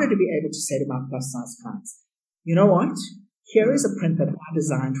girls, I wanted to be able to say to my plus size clients, you know what? Here is a print that I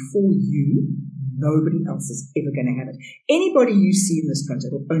designed for you. nobody else is ever going to have it. Anybody you see in this print,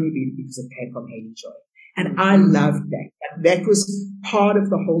 it'll only be because it came from Hayley Joy. And I loved that. That was part of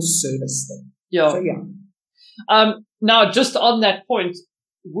the whole service thing. Yeah. So, yeah. Now, just on that point,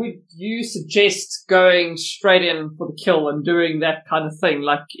 would you suggest going straight in for the kill and doing that kind of thing,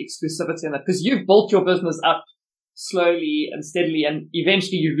 like exclusivity and that? Because you've built your business up slowly and steadily, and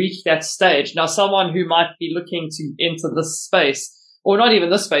eventually you reach that stage. Now, someone who might be looking to enter this space, or not even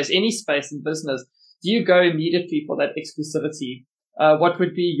this space, any space in business, do you go immediately for that exclusivity? What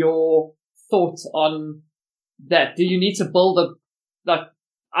would be your thought on that? Do you need to build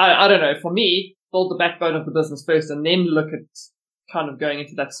I don't know, for me, build the backbone of the business first and then look at kind of going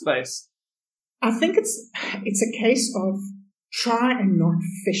into that space? I think it's a case of try and not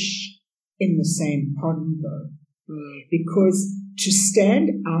fish in the same pond though. Because to stand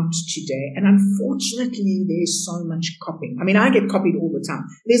out today, and unfortunately there's so much copying. I mean, I get copied all the time.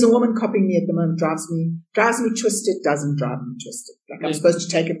 There's a woman copying me at the moment, drives me twisted, doesn't drive me twisted. Like I'm supposed to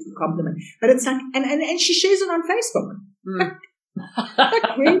take it for a compliment. But it's like, and she shares it on Facebook.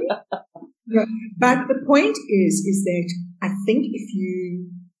 Like really? Yeah. But the point is that I think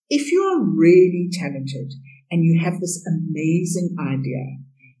if you are really talented and you have this amazing idea,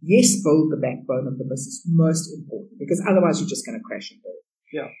 yes, build the backbone of the business, most important, because otherwise you're just going to crash and burn.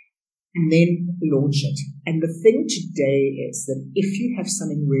 Yeah. And then launch it. And the thing today is that if you have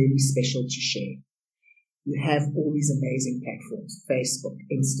something really special to share, you have all these amazing platforms, Facebook,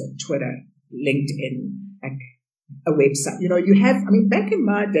 Insta, Twitter, LinkedIn, like a website. You know, you have, I mean, back in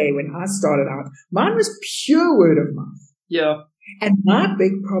my day when I started out, mine was pure word of mouth. Yeah. And my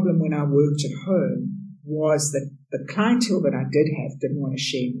big problem when I worked at home was that the clientele that I did have didn't want to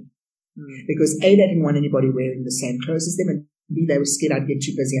share me. Because A, they didn't want anybody wearing the same clothes as them, and B, they were scared I'd get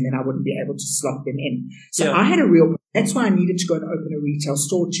too busy and then I wouldn't be able to slot them in. So I had a real, that's why I needed to go and open a retail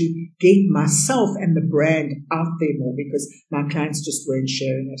store to get myself and the brand out there more, because my clients just weren't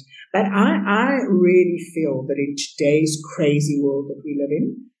sharing it. But I really feel that in today's crazy world that we live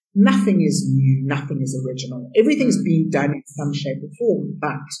in, nothing is new, nothing is original. Everything's being done in some shape or form,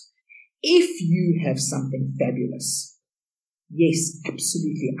 but if you have something fabulous, yes,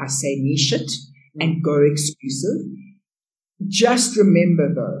 absolutely, I say niche it and go exclusive. Just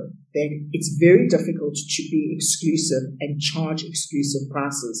remember, though, that it's very difficult to be exclusive and charge exclusive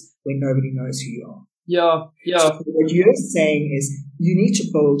prices when nobody knows who you are. Yeah, yeah. So what you're saying is you need to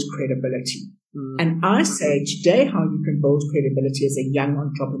build credibility. And I say today how you can build credibility as a young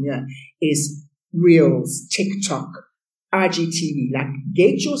entrepreneur is Reels, TikTok, IGTV, like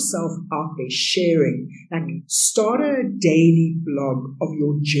get yourself out there sharing, like start a daily blog of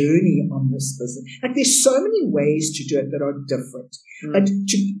your journey on this business. Like there's so many ways to do it that are different. But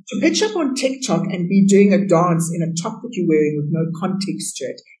to pitch up on TikTok and be doing a dance in a top that you're wearing with no context to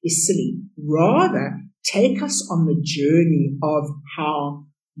it is silly. Rather, take us on the journey of how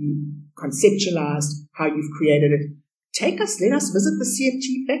you conceptualized, how you've created it. Take us, let us visit the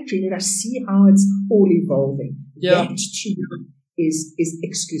CFT factory, let us see how it's all evolving. Yeah. That too is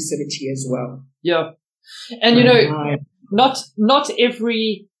exclusivity as well. Yeah. And you know, not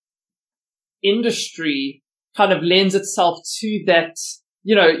every industry kind of lends itself to that.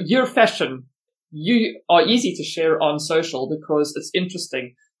 You know, your fashion, you are easy to share on social because it's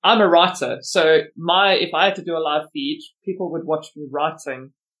interesting. I'm a writer, so if I had to do a live feed, people would watch me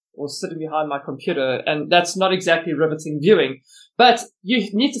writing or sitting behind my computer, and that's not exactly riveting viewing. But you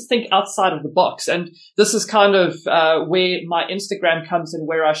need to think outside of the box, and this is kind of where my Instagram comes in,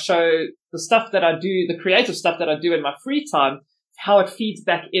 where I show the stuff that I do, the creative stuff that I do in my free time, how it feeds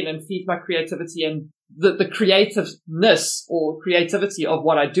back in and feeds my creativity and the creativeness or creativity of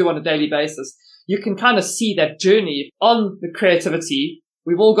what I do on a daily basis. You can kind of see that journey on the creativity.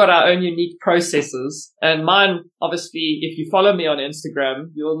 We've all got our own unique processes, and mine, obviously, if you follow me on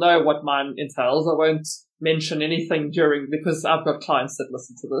Instagram, you'll know what mine entails. I won't mention anything because I've got clients that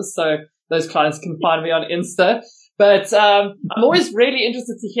listen to this, so those clients can find me on Insta. But I'm always really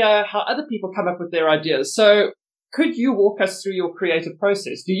interested to hear how other people come up with their ideas. So could you walk us through your creative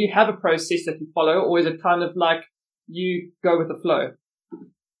process? Do you have a process that you follow, or is it kind of like you go with the flow?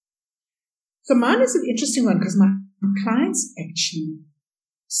 So mine is an interesting one because my clients actually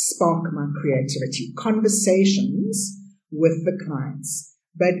spark my creativity, conversations with the clients.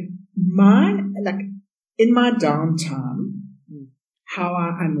 But mine, like in my downtime, how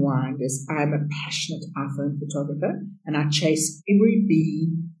I unwind is I'm a passionate iPhone photographer and I chase every bee,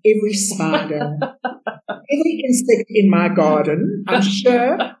 every spider, every insect in my garden. I'm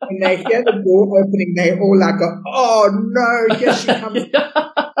sure when they hear the door opening, they all like, oh no, here she comes.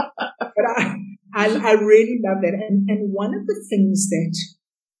 But I really love that. And one of the things that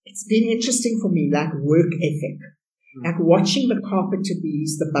it's been interesting for me, like work ethic. Like watching the carpenter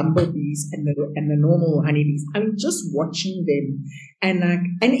bees, the bumblebees, and the normal honeybees. I mean, just watching them, and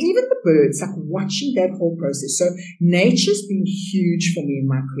even the birds, like watching that whole process. So nature's been huge for me in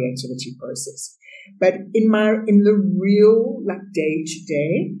my creativity process. But in the real, like, day to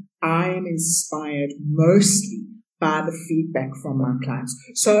day, I am inspired mostly by the feedback from my clients.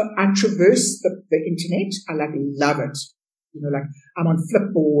 So I traverse the internet. I love it. You know, like I'm on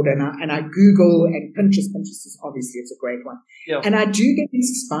Flipboard and I Google and Pinterest. Pinterest is obviously, it's a great one. Yeah. And I do get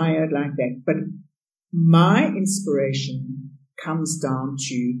inspired like that. But my inspiration comes down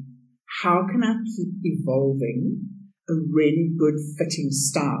to how can I keep evolving a really good fitting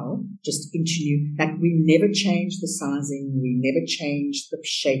style just into new, like we never change the sizing. We never change the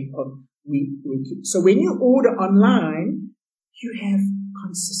shape of, we keep. So when you order online, you have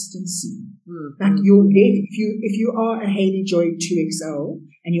consistency. Like if you are a Hayley Joy 2XL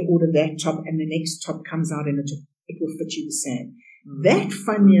and you order that top and the next top comes out and it will fit you the same. That,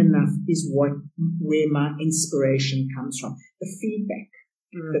 funny enough, is where my inspiration comes from. The feedback,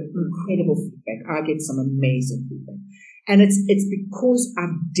 the incredible feedback. I get some amazing feedback. And it's because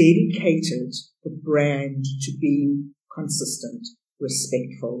I've dedicated the brand to being consistent,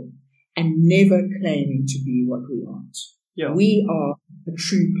 respectful, and never claiming to be what we aren't. Yeah. We are a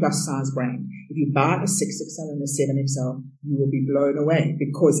true plus size brand. If you buy a 6XL and a 7XL, you will be blown away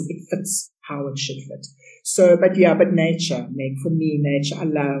because it fits how it should fit. So, but nature, Meg, for me, nature, I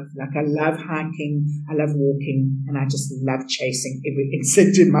love hiking, I love walking, and I just love chasing every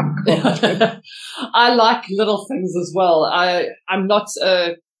insect in my garden. I like little things as well. I'm not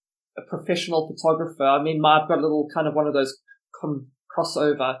a professional photographer. I mean, I've got a little kind of one of those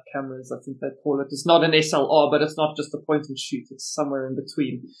crossover cameras, I think they call it. It's not an SLR, but it's not just a point and shoot. It's somewhere in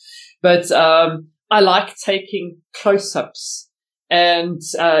between. But I like taking close-ups and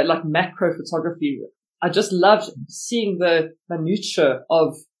like macro photography. I just love seeing the minutiae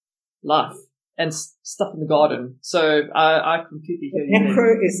of life and stuff in the garden. So I completely hear you.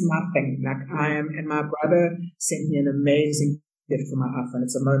 Macro is my thing. Like and my brother sent me an amazing gift for my iPhone.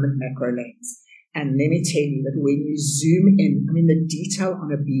 It's a Moment macro lens. And let me tell you that when you zoom in, I mean, the detail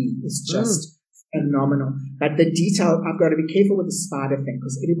on a bee is just phenomenal. But the detail, I've got to be careful with the spider thing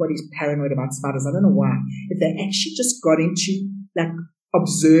because everybody's paranoid about spiders. I don't know why. If they actually just got into like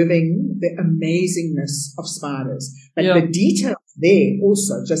observing the amazingness of spiders, but the details there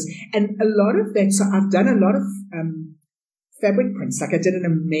also and a lot of that. So I've done a lot of fabric prints. Like I did an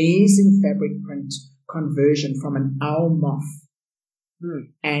amazing fabric print conversion from an owl moth.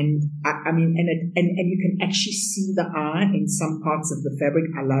 And I mean, and you can actually see the eye in some parts of the fabric.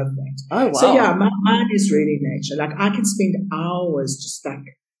 I love that. Oh, wow. So yeah, mine is really nature. Like I can spend hours just like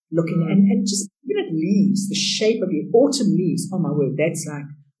looking and just, leaves, the shape of your autumn leaves. Oh my word. That's like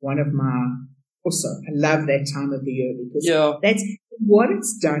one of my, also, I love that time of the year because that's what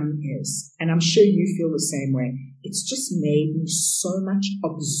it's done is, and I'm sure you feel the same way. It's just made me so much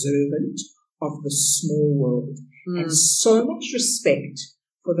observant of the small world. And so much respect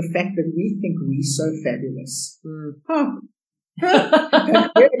for the fact that we think we're so fabulous. We're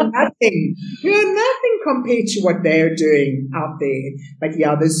nothing compared to what they're doing out there. But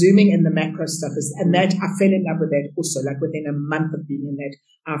yeah, the zooming and the macro stuff and that I fell in love with that also. Like within a month of being in that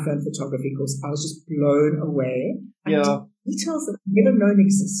iPhone photography course, I was just blown away. Details that I've never known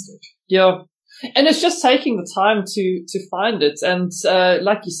existed. Yeah. And it's just taking the time to find it. And,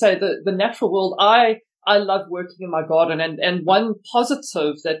 like you say, the natural world, I love working in my garden and one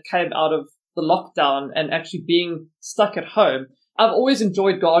positive that came out of the lockdown and actually being stuck at home. I've always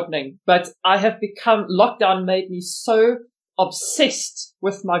enjoyed gardening, but I have become, lockdown made me so obsessed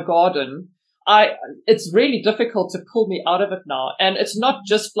with my garden. It's really difficult to pull me out of it now. And it's not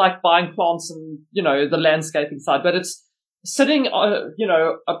just like buying plants and, the landscaping side, but it's sitting, at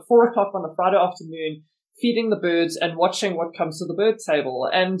 4:00 on a Friday afternoon, feeding the birds and watching what comes to the bird table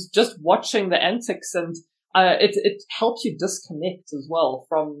and just watching the antics and it helps you disconnect as well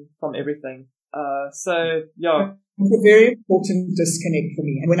from everything. It's a very important disconnect for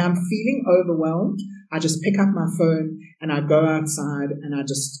me. And when I'm feeling overwhelmed, I just pick up my phone and I go outside and I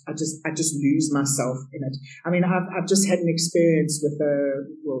just lose myself in it. I mean, I've just had an experience with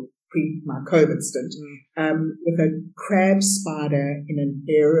pre my COVID stint, with a crab spider in an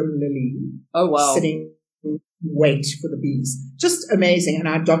arum lily. Oh wow! Sitting wait for the bees. Just amazing. And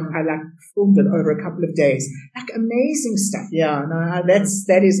I filmed it over a couple of days. Like amazing stuff. Yeah, no,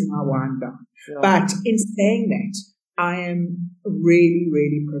 that is my wind down. Yeah. But in saying that, I am really,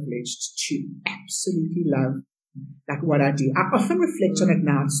 really privileged to absolutely love like what I do. I often reflect on it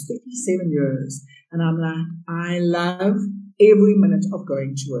now. It's 37 years. And I'm like, I love every minute of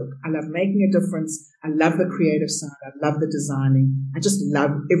going to work. I love making a difference. I love the creative side. I love the designing. I just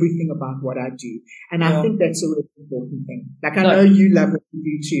love everything about what I do. And I think that's a really important thing. Like, I know you love what you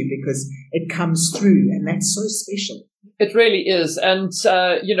do too, because it comes through, and that's so special. It really is. And,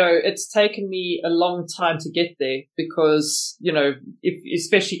 it's taken me a long time to get there because,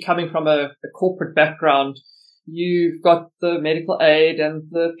 especially coming from a corporate background, you've got the medical aid and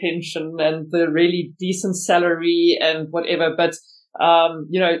the pension and the really decent salary and whatever. But,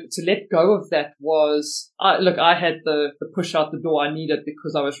 to let go of that was, I had the push out the door I needed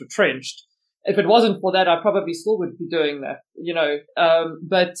because I was retrenched. If it wasn't for that, I probably still would be doing that,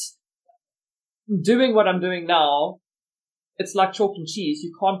 but doing what I'm doing now, it's like chalk and cheese.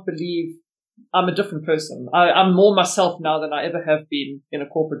 You can't believe I'm a different person. I'm more myself now than I ever have been in a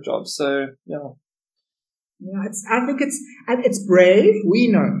corporate job. So, yeah. Yeah, I think it's brave. We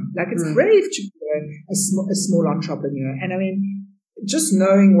know, like, it's brave to be a small entrepreneur. And I mean, just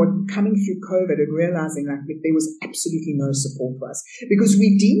knowing what coming through COVID and realizing like that there was absolutely no support for us because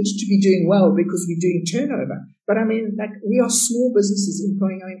we deemed to be doing well because we're doing turnover. But I mean, like, we are small businesses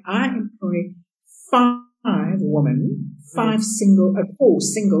employing. I mean, I employ 5 women, 4 single,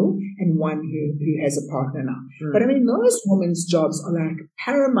 and 1 who has a partner now. But I mean, those women's jobs are like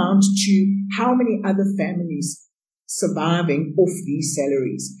paramount to how many other families surviving off these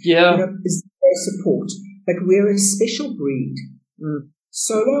salaries. Yeah. Is their support. But we're a special breed.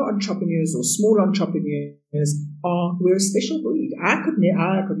 Solo entrepreneurs or small entrepreneurs we're a special breed. I could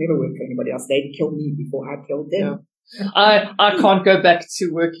never work for anybody else. They'd kill me before I killed them. Yeah. I can't go back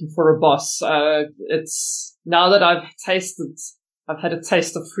to working for a boss. It's now that I've had a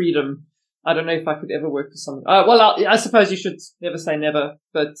taste of freedom. I don't know if I could ever work for someone. I suppose you should never say never,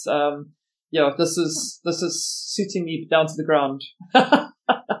 but, this is suiting me down to the ground.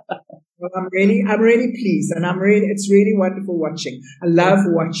 Well, I'm really pleased, and it's really wonderful watching. I love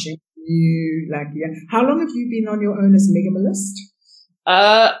watching you, How long have you been on your own as Minimalist?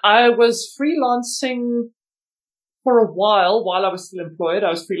 I was freelancing for a while I was still employed. I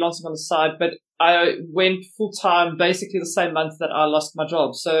was freelancing on the side, but I went full time basically the same month that I lost my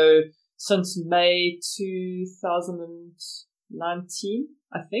job. So since May 2019,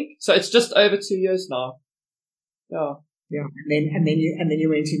 I think. So it's just over 2 years now. Yeah. Yeah, and then you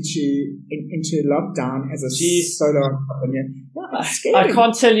went into lockdown as a solo entrepreneur. Yeah, that's scary. I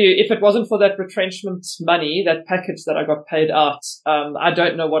can't tell you, if it wasn't for that retrenchment money, that package that I got paid out, I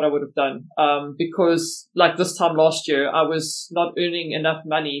don't know what I would have done. Because like this time last year, I was not earning enough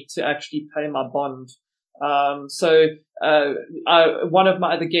money to actually pay my bond. One of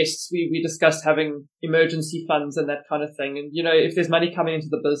my other guests, we discussed having emergency funds and that kind of thing. And, if there's money coming into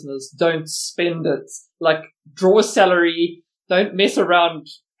the business, don't spend it. Like, draw a salary. Don't mess around.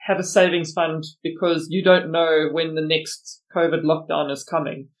 Have a savings fund because you don't know when the next COVID lockdown is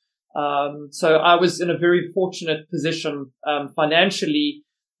coming. So I was in a very fortunate position, financially,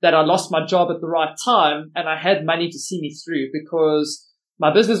 that I lost my job at the right time and I had money to see me through because my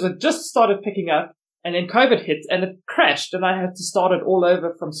business had just started picking up. And then COVID hit and it crashed and I had to start it all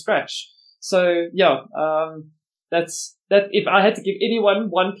over from scratch. So that's that. If I had to give anyone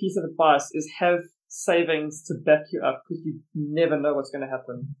one piece of advice is have savings to back you up because you never know what's going to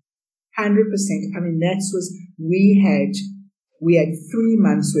happen. 100%. I mean, we had 3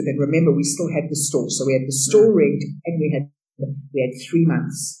 months with it. Remember, we still had the store. So we had the store rent and we had 3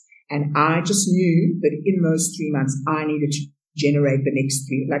 months. And I just knew that in those 3 months, I needed to generate the next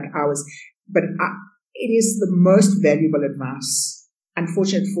 3, hours. But it is the most valuable advice.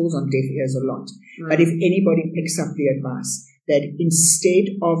 Unfortunately, it falls on deaf ears a lot. But if anybody picks up the advice that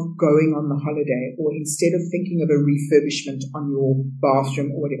instead of going on the holiday or instead of thinking of a refurbishment on your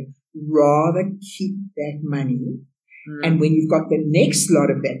bathroom or whatever, rather keep that money. And when you've got the next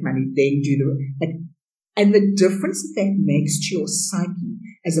lot of that money, then do and the difference that makes to your psyche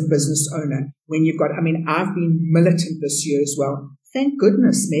as a business owner when you've got, I've been militant this year as well. Thank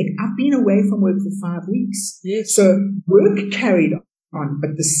goodness, Meg, I've been away from work for 5 weeks. Yes. So work carried on,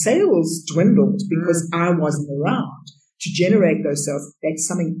 but the sales dwindled because I wasn't around to generate those sales. That's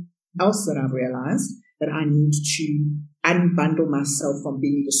something else that I've realized, that I need to unbundle myself from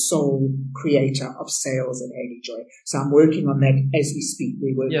being the sole creator of sales at Hayley Joy. So I'm working on that as we speak.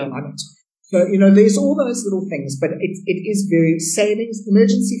 We're working on it. So, there's all those little things, but it is very savings,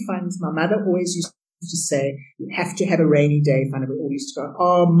 emergency funds. My mother always used to say, you have to have a rainy day fund. And we all used to go,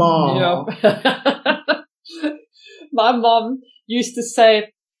 oh, Ma. Yeah. My mom used to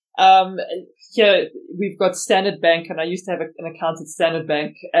say, here we've got Standard Bank, and I used to have an account at Standard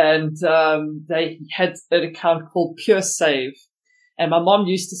Bank, and they had an account called Pure Save. And my mom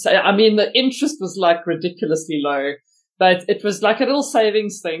used to say, the interest was like ridiculously low, But it was like a little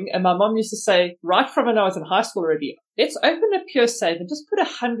savings thing. And my mom used to say, right from when I was in high school already, let's open a Pure Save and just put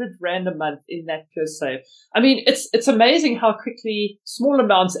 100 Rand a month in that Pure Save. I mean, it's amazing how quickly small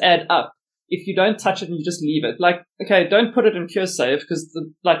amounts add up if you don't touch it and you just leave it. Like, okay, don't put it in Pure Save because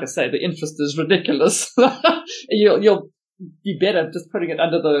like I say, the interest is ridiculous. You'll be better just putting it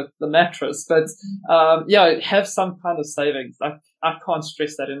under the mattress. But, have some kind of savings. I can't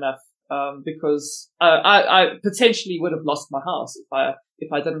stress that enough. Because I potentially would have lost my house if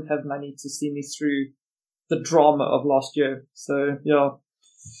I didn't have money to see me through the drama of last year. So yeah.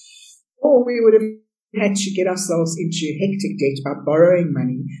 Or we would have had to get ourselves into hectic debt by borrowing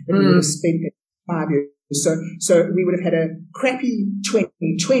money that we would have spent in 5 years. So we would have had a crappy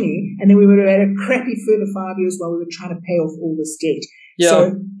 2020, and then we would have had a crappy further 5 years while we were trying to pay off all this debt. Yeah.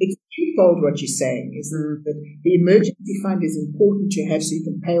 So it's twofold what you're saying is that the emergency fund is important to have so you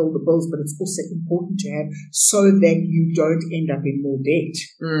can pay all the bills, but it's also important to have so that you don't end up in more debt.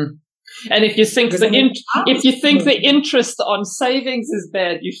 And if you think the interest on savings is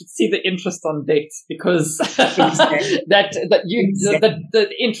bad, you should see the interest on debt because the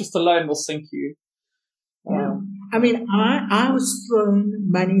interest alone will sink you. Yeah. I mean, I was thrown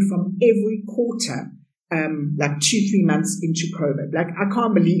money from every quarter. Like 2-3 months into COVID. Like, I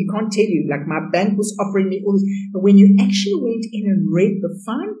can't tell you, like, my bank was offering me all this, but when you actually went in and read the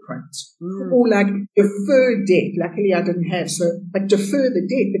fine print, or like, defer debt, luckily I didn't have, but defer the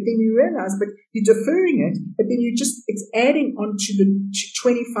debt, but then you realize, but you're deferring it, but then it's adding on to the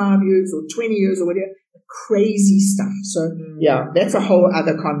 25 years or 20 years or whatever, crazy stuff. So, yeah, that's a whole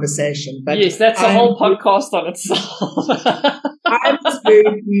other conversation. But yes, that's a whole podcast on itself. I'm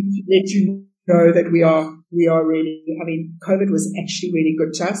very pleased to let you know that we are really, I mean, COVID was actually really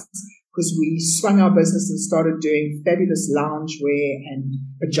good to us because we swung our business and started doing fabulous loungewear and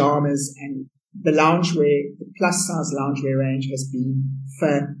pajamas, and the loungewear, the plus size loungewear range has been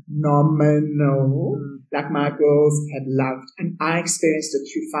phenomenal. Like, my girls have loved, and I experienced it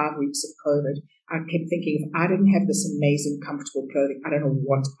through 5 weeks of COVID. I kept thinking, if I didn't have this amazing, comfortable clothing, I don't know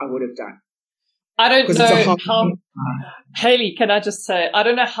what I would have done. I don't know how, Hayley, can I just say, I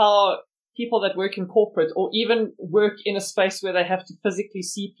don't know how people that work in corporate or even work in a space where they have to physically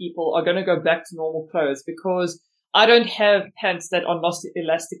see people are going to go back to normal clothes, because I don't have pants that are not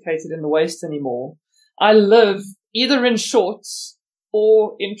elasticated in the waist anymore. I live either in shorts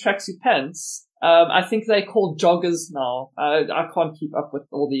or in tracksuit pants. I think they're called joggers now. I can't keep up with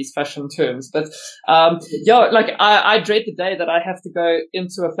all these fashion terms, but, I dread the day that I have to go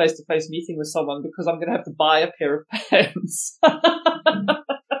into a face-to-face meeting with someone because I'm going to have to buy a pair of pants.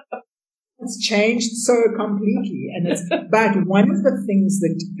 It's changed so completely, but one of the things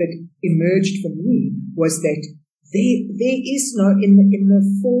that emerged for me was that there is no in the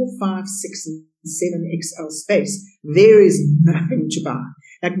 4, 5, 6, and 7 XL space. There is nothing to buy.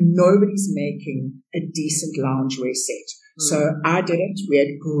 Like, nobody's making a decent loungewear set. So I did it. We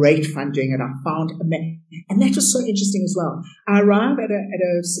had great fun doing it. I found and that was so interesting as well. I arrive at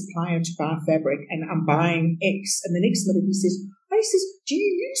a supplier to buy fabric, and I'm buying X, and the next minute he says, do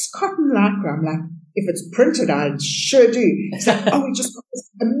you use cotton lycra? I'm like, if it's printed, I sure do. He's like, we just got this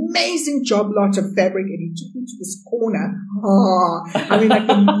amazing job lot of fabric, and he took me to this corner. Like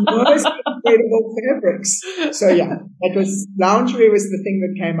the most incredible fabrics. So yeah, lingerie was the thing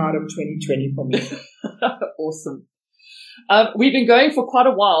that came out of 2020 for me. Awesome. We've been going for quite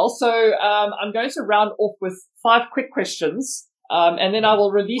a while, so I'm going to round off with 5 quick questions, and then I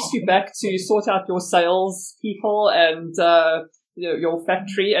will release you back to sort out your sales people and your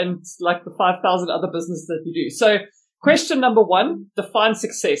factory and like the 5,000 other businesses that you do. So, question number 1: define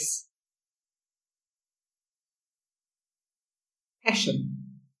success. Passion,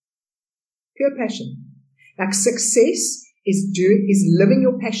 pure passion. Like, success is living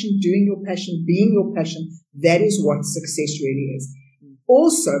your passion, doing your passion, being your passion. That is what success really is.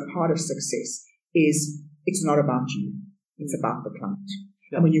 Also, part of success is it's not about you. It's about the client.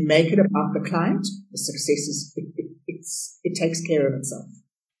 Yeah. And when you make it about the client, the success is, it takes care of itself.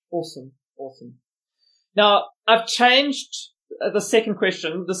 Awesome. Now, I've changed the second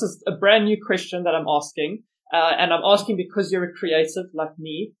question. This is a brand new question that I'm asking. And I'm asking because you're a creative like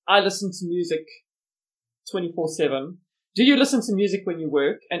me. I listen to music 24/7. Do you listen to music when you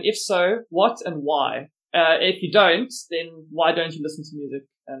work? And if so, what and why? If you don't, then why don't you listen to music?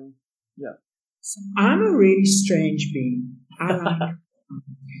 And yeah. So I'm a really strange being. I like,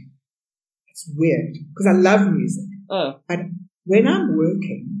 it's weird because I love music. But when I'm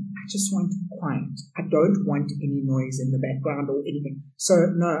working, I just want quiet. I don't want any noise in the background or anything.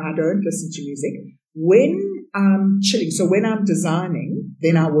 So no, I don't listen to music. When I'm chilling, so when I'm designing,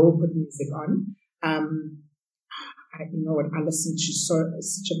 then I will put music on. you know what, I listen to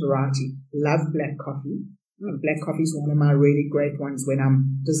such a variety. Love black coffee. Black coffee is one of my really great ones when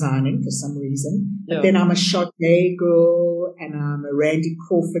I'm designing for some reason. Yeah. But then I'm a Sade girl and I'm a Randy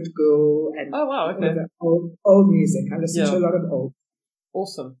Crawford girl and oh wow, okay. Old music. I listen to a lot of old.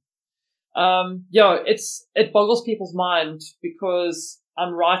 Awesome. It boggles people's mind because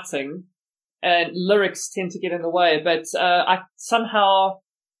I'm writing and lyrics tend to get in the way, but I'm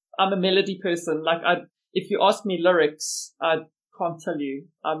a melody person. Like if you ask me lyrics, I can't tell you.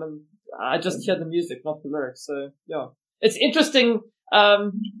 I just hear the music, not the lyrics. So yeah, it's interesting,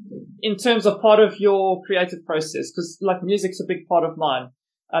 in terms of part of your creative process, because like music's a big part of mine.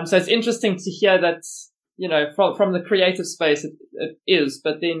 So it's interesting to hear that, you know, from the creative space it is,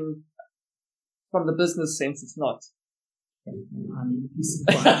 but then from the business sense, it's not.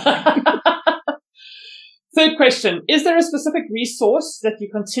 Third question. Is there a specific resource that you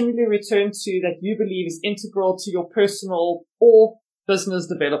continually return to that you believe is integral to your personal or business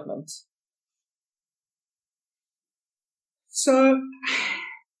development? So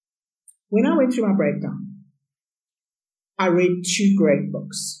when I went through my breakdown, I read 2 great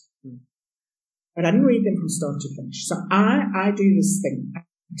books, but I didn't read them from start to finish. So I do this thing. I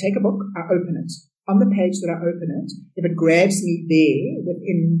take a book, I open it. On the page that I open it, if it grabs me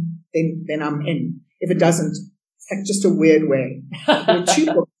then I'm in. If it doesn't, it's like just a weird way. There were 2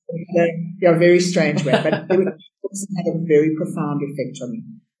 books they are very strange way, but there were 2 books that had a very profound effect on me.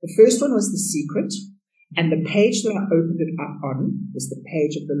 The first one was The Secret, and the page that I opened it up on was the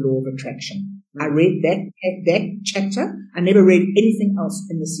page of the Law of Attraction. I read that chapter. I never read anything else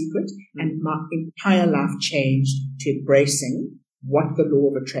in The Secret, and my entire life changed to embracing what the Law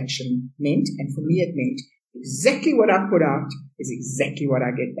of Attraction meant. And for me, it meant exactly what I put out is exactly what I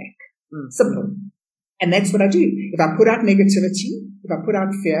get back. Simple. And that's what I do. If I put out negativity, if I put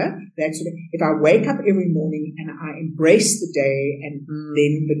out fear, if I wake up every morning and I embrace the day and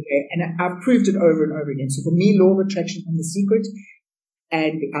then the day, and I've proved it over and over again. So for me, Law of Attraction and The Secret,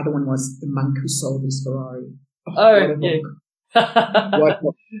 and the other one was The Monk Who Sold His Ferrari. What a book. What a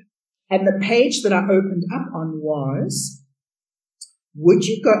book. And the page that I opened up on was, would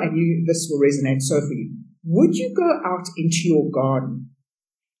you go, and this will resonate so for you, would you go out into your garden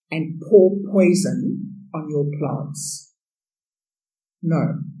and pour poison on your plants?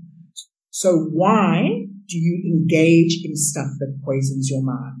 No. So why do you engage in stuff that poisons your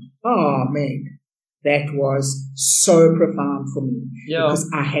mind? Oh, Meg, that was so profound for me because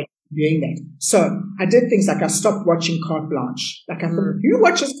I had been doing that. So I did things like I stopped watching Carte Blanche. Like I thought, who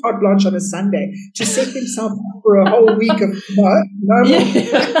watches Carte Blanche on a Sunday to set themselves up for a whole week of no more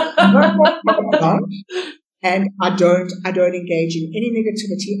Carte Blanche. And I don't engage in any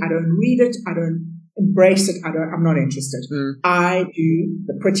negativity. I don't read it. I don't embrace it. I'm not interested. I do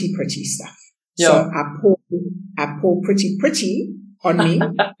the pretty stuff. Yeah. So I pour pretty on me.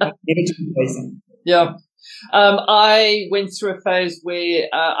 Negative poison. Yeah. I went through a phase where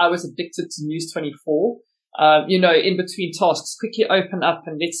I was addicted to News 24. In between tasks, quickly open up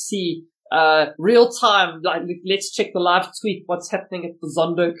and let's see real time, like let's check the live tweet, what's happening at the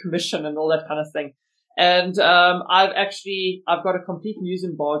Zondo Commission and all that kind of thing. And I've got a complete news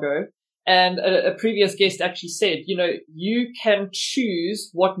embargo. And a previous guest actually said, you can choose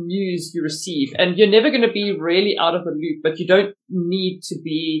what news you receive, and you're never going to be really out of the loop, but you don't need to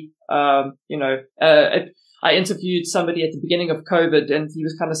be, I interviewed somebody at the beginning of COVID, and he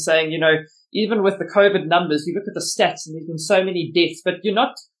was kind of saying, even with the COVID numbers, you look at the stats and there's been so many deaths, but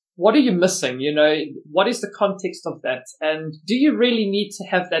what are you missing? What is the context of that? And do you really need to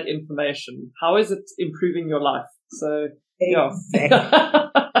have that information? How is it improving your life? So,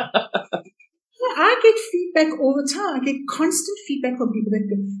 I get feedback all the time. I get constant feedback from people that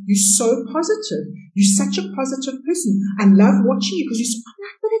go, you're so positive. You're such a positive person. I love watching you because you're so,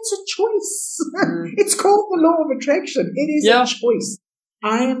 but it's a choice. It's called the law of attraction. It is a choice.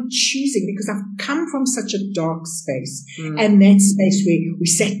 I am choosing because I've come from such a dark space. And that space where we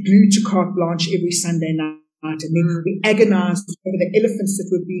sat glued to Carte Blanche every Sunday night and then we agonized over the elephants that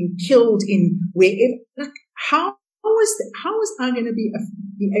were being killed in wherever. Like, how was I going to be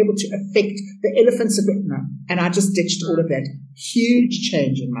able to affect the elephants of Vietnam? And I just ditched all of that. Huge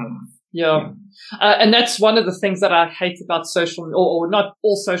change in my life. Yeah. And that's one of the things that I hate about social, or not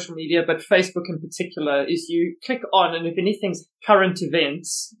all social media, but Facebook in particular, is you click on and if anything's current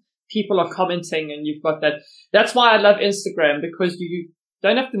events, people are commenting and you've got that. That's why I love Instagram, because you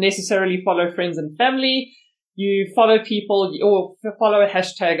don't have to necessarily follow friends and family. You follow people or follow a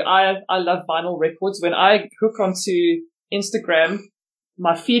hashtag. I love vinyl records. When I hook onto Instagram,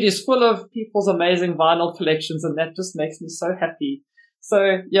 my feed is full of people's amazing vinyl collections, and that just makes me so happy.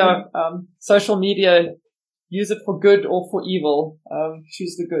 So social media, use it for good or for evil.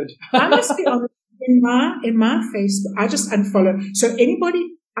 Choose the good. I must be honest. In my Facebook, I just unfollow. So anybody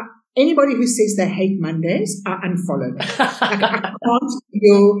who says they hate Mondays, I unfollow them. Like, I can't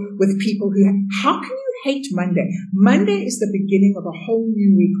deal with people how can you hate Monday? Monday is the beginning of a whole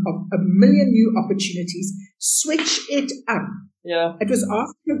new week of a million new opportunities. Switch it up. Yeah. It was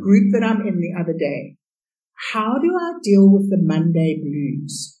asking a group that I'm in the other day, how do I deal with the Monday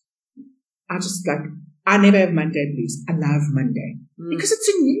blues? I never have Monday blues. I love Monday because it's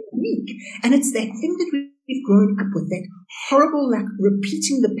a new week. And it's that thing that we've grown up with, that horrible, like,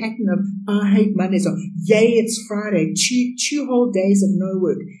 repeating the pattern of, I hate Mondays, or yay, it's Friday, two whole days of no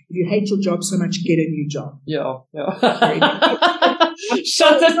work. If you hate your job so much, get a new job. Yeah.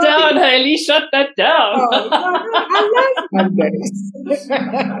 Shut it down, Hayley. Shut that down. Oh, no, I love Mondays.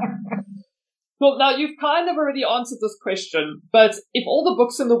 Well, now you've kind of already answered this question, but if all the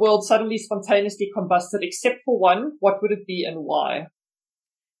books in the world suddenly spontaneously combusted except for one, what would it be and why?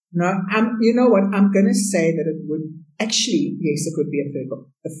 No, you know what? I'm going to say that it would actually, yes, it would be a third book,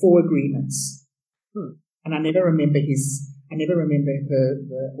 The Four Agreements. And I never remember the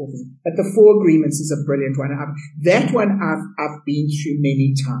authors, but The Four Agreements is a brilliant one. I've been through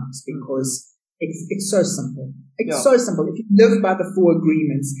many times because it's so simple. It's so simple. If you live by the four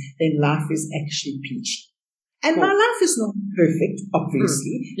agreements, then life is actually peachy. And my life is not perfect,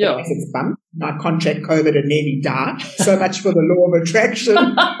 obviously. Yeah. It's bumped. I contract COVID and nearly die. So much for the law of attraction.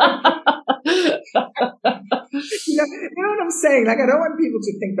 You know what I'm saying? Like, I don't want people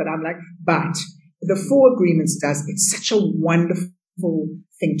to think that I'm like, but the Four Agreements it's such a wonderful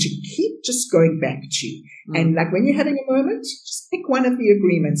thing to keep just going back to. And like, when you're having a moment, just pick one of the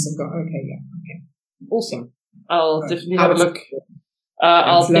agreements and go, okay. Awesome. I'll definitely have a look.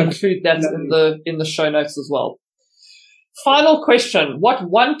 I'll include that in the show notes as well. Final question. What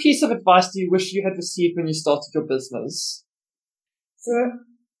one piece of advice do you wish you had received when you started your business? So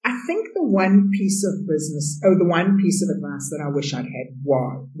I think the one piece of advice that I wish I'd had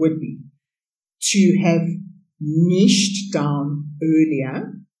would be to have niched down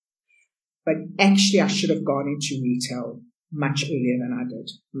earlier, but actually I should have gone into retail much earlier than I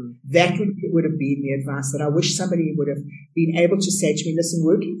did. That would have been the advice that I wish somebody would have been able to say to me, listen,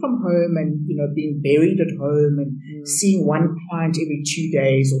 working from home and, being buried at home and seeing one client every 2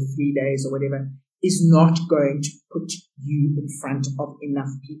 days or 3 days or whatever is not going to put you in front of enough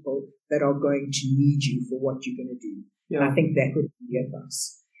people that are going to need you for what you're going to do. Yeah. And I think that would be the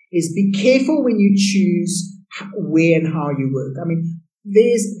advice, is be careful when you choose where and how you work. I mean,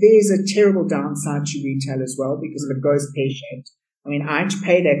 there's a terrible downside to retail as well, because if it goes pear-shaped, I mean, I had to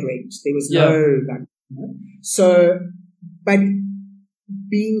pay that rent. There was So, but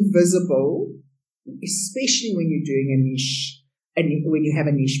being visible, especially when you're doing a niche, and when you have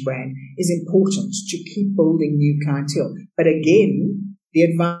a niche brand, is important to keep building new clientele. But again, the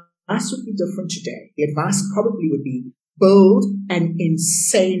advice would be different today. The advice probably would be build an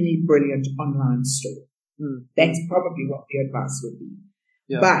insanely brilliant online store. That's probably what the advice would be.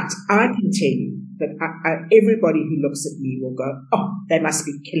 Yeah. But I can tell you that everybody who looks at me will go, oh, they must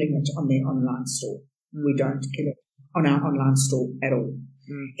be killing it on their online store. We don't kill it on our online store at all.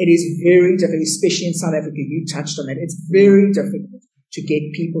 It is very difficult, especially in South Africa. You touched on that. It's very difficult to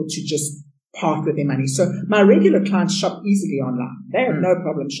get people to just part with their money. So my regular clients shop easily online. They have no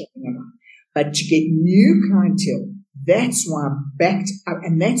problem shopping online. But to get new clientele, that's why I'm backed up,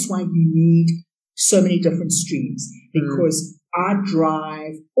 and that's why you need so many different streams, because I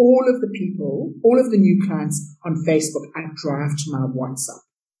drive all of the new clients on Facebook, I drive to my WhatsApp.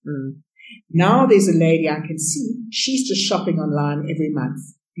 Now there's a lady I can see, she's just shopping online every month.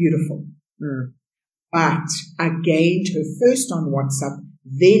 Beautiful. But I gained her first on WhatsApp,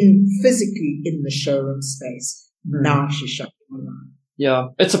 then physically in the showroom space. Now she's shopping online. Yeah,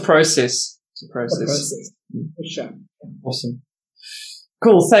 it's a process. For sure. Awesome.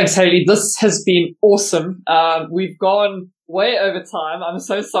 Cool. Thanks, Hayley. This has been awesome. We've gone way over time. I'm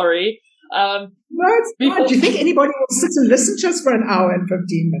so sorry. No, it's fine. Do you think anybody will sit and listen to us for an hour and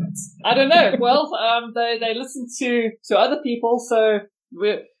 15 minutes? I don't know. Well, they listen to other people, so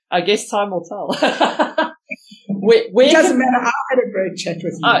I guess time will tell. It doesn't matter. I had a great chat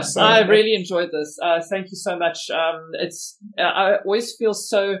with you. I really enjoyed this. Thank you so much. I always feel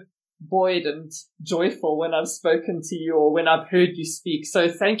so buoyed and joyful when I've spoken to you or when I've heard you speak. So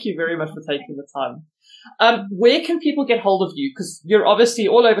thank you very much for taking the time. Where can people get hold of you? Because you're obviously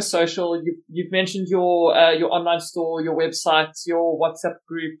all over social. You've mentioned your online store, your website, your WhatsApp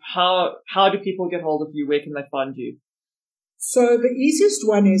group. How do people get hold of you? Where can they find you? So the easiest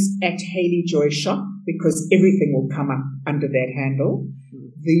one is at Hayley Joy Shop, because everything will come up under that handle.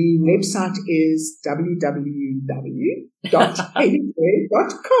 The website is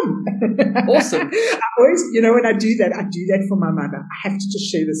www.hayleyjoy.com. Awesome. I always, when I do that for my mother. I have to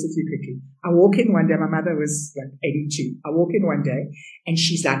just share this with you quickly. I walk in one day, my mother was like 82. I walk in one day and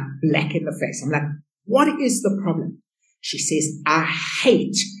she's like black in the face. I'm like, what is the problem? She says, I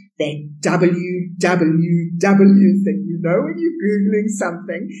hate that www thing. When you're Googling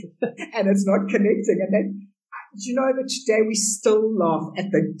something and it's not connecting. And then, do you know that today we still laugh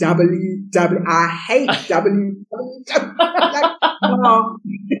at the www? I hate www. Like, oh.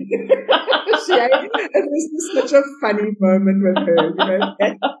 It was just such a funny moment with her,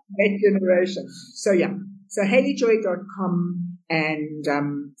 that generation. So yeah, so HayleyJoy.com and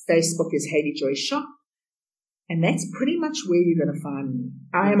Facebook is Hayley Joy Shop. And that's pretty much where you're going to find me.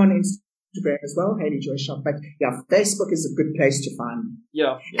 I am on Instagram as well, Hayley Joy Shop. But yeah, Facebook is a good place to find me.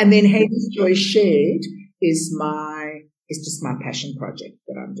 Yeah. And then Hayley Joy Shared is just my passion project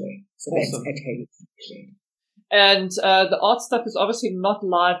that I'm doing. So awesome. That's at Hayley Joy Shared. And the art stuff is obviously not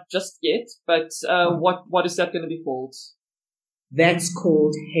live just yet, but what is that going to be called? That's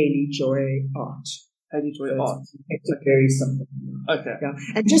called Hayley Joy Art. Hayley Joy Art. It's a very simple. Okay. Yeah.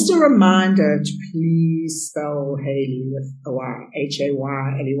 And just a reminder to please spell Hayley with a Y, Hayley,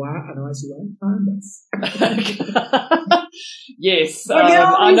 otherwise you won't find us. Yes,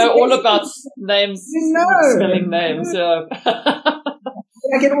 I know all about names, spelling names. Yeah.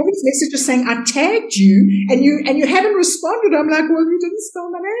 I get all these messages saying I tagged you and you haven't responded. I'm like, well, you didn't spell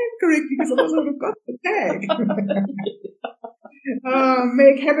my name correctly because I would have got the tag.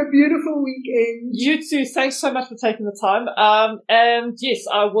 Meg, have a beautiful weekend. You too. Thanks so much for taking the time. And yes,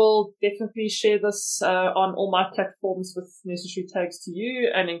 I will definitely share this on all my platforms with necessary tags to you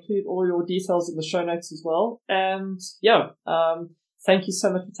and include all your details in the show notes as well. And yeah, thank you so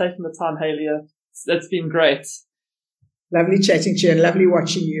much for taking the time, Hayley. It's been great. Lovely chatting to you and lovely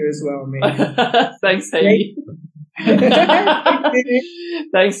watching you as well, Meg. Thanks, Hayley.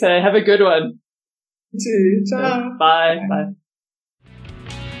 Thanks, Hayley. Have a good one. You too. Ciao. Bye. Bye.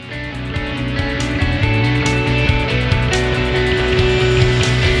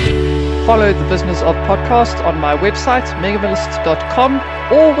 Follow the Business of Podcast on my website, megamillist.com,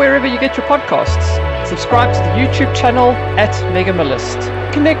 or wherever you get your podcasts. Subscribe to the YouTube channel at Megamillist.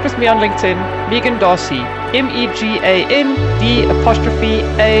 Connect with me on LinkedIn, Megan Darcy,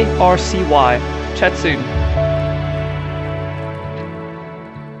 MEGAND'_ARCY. Chat soon.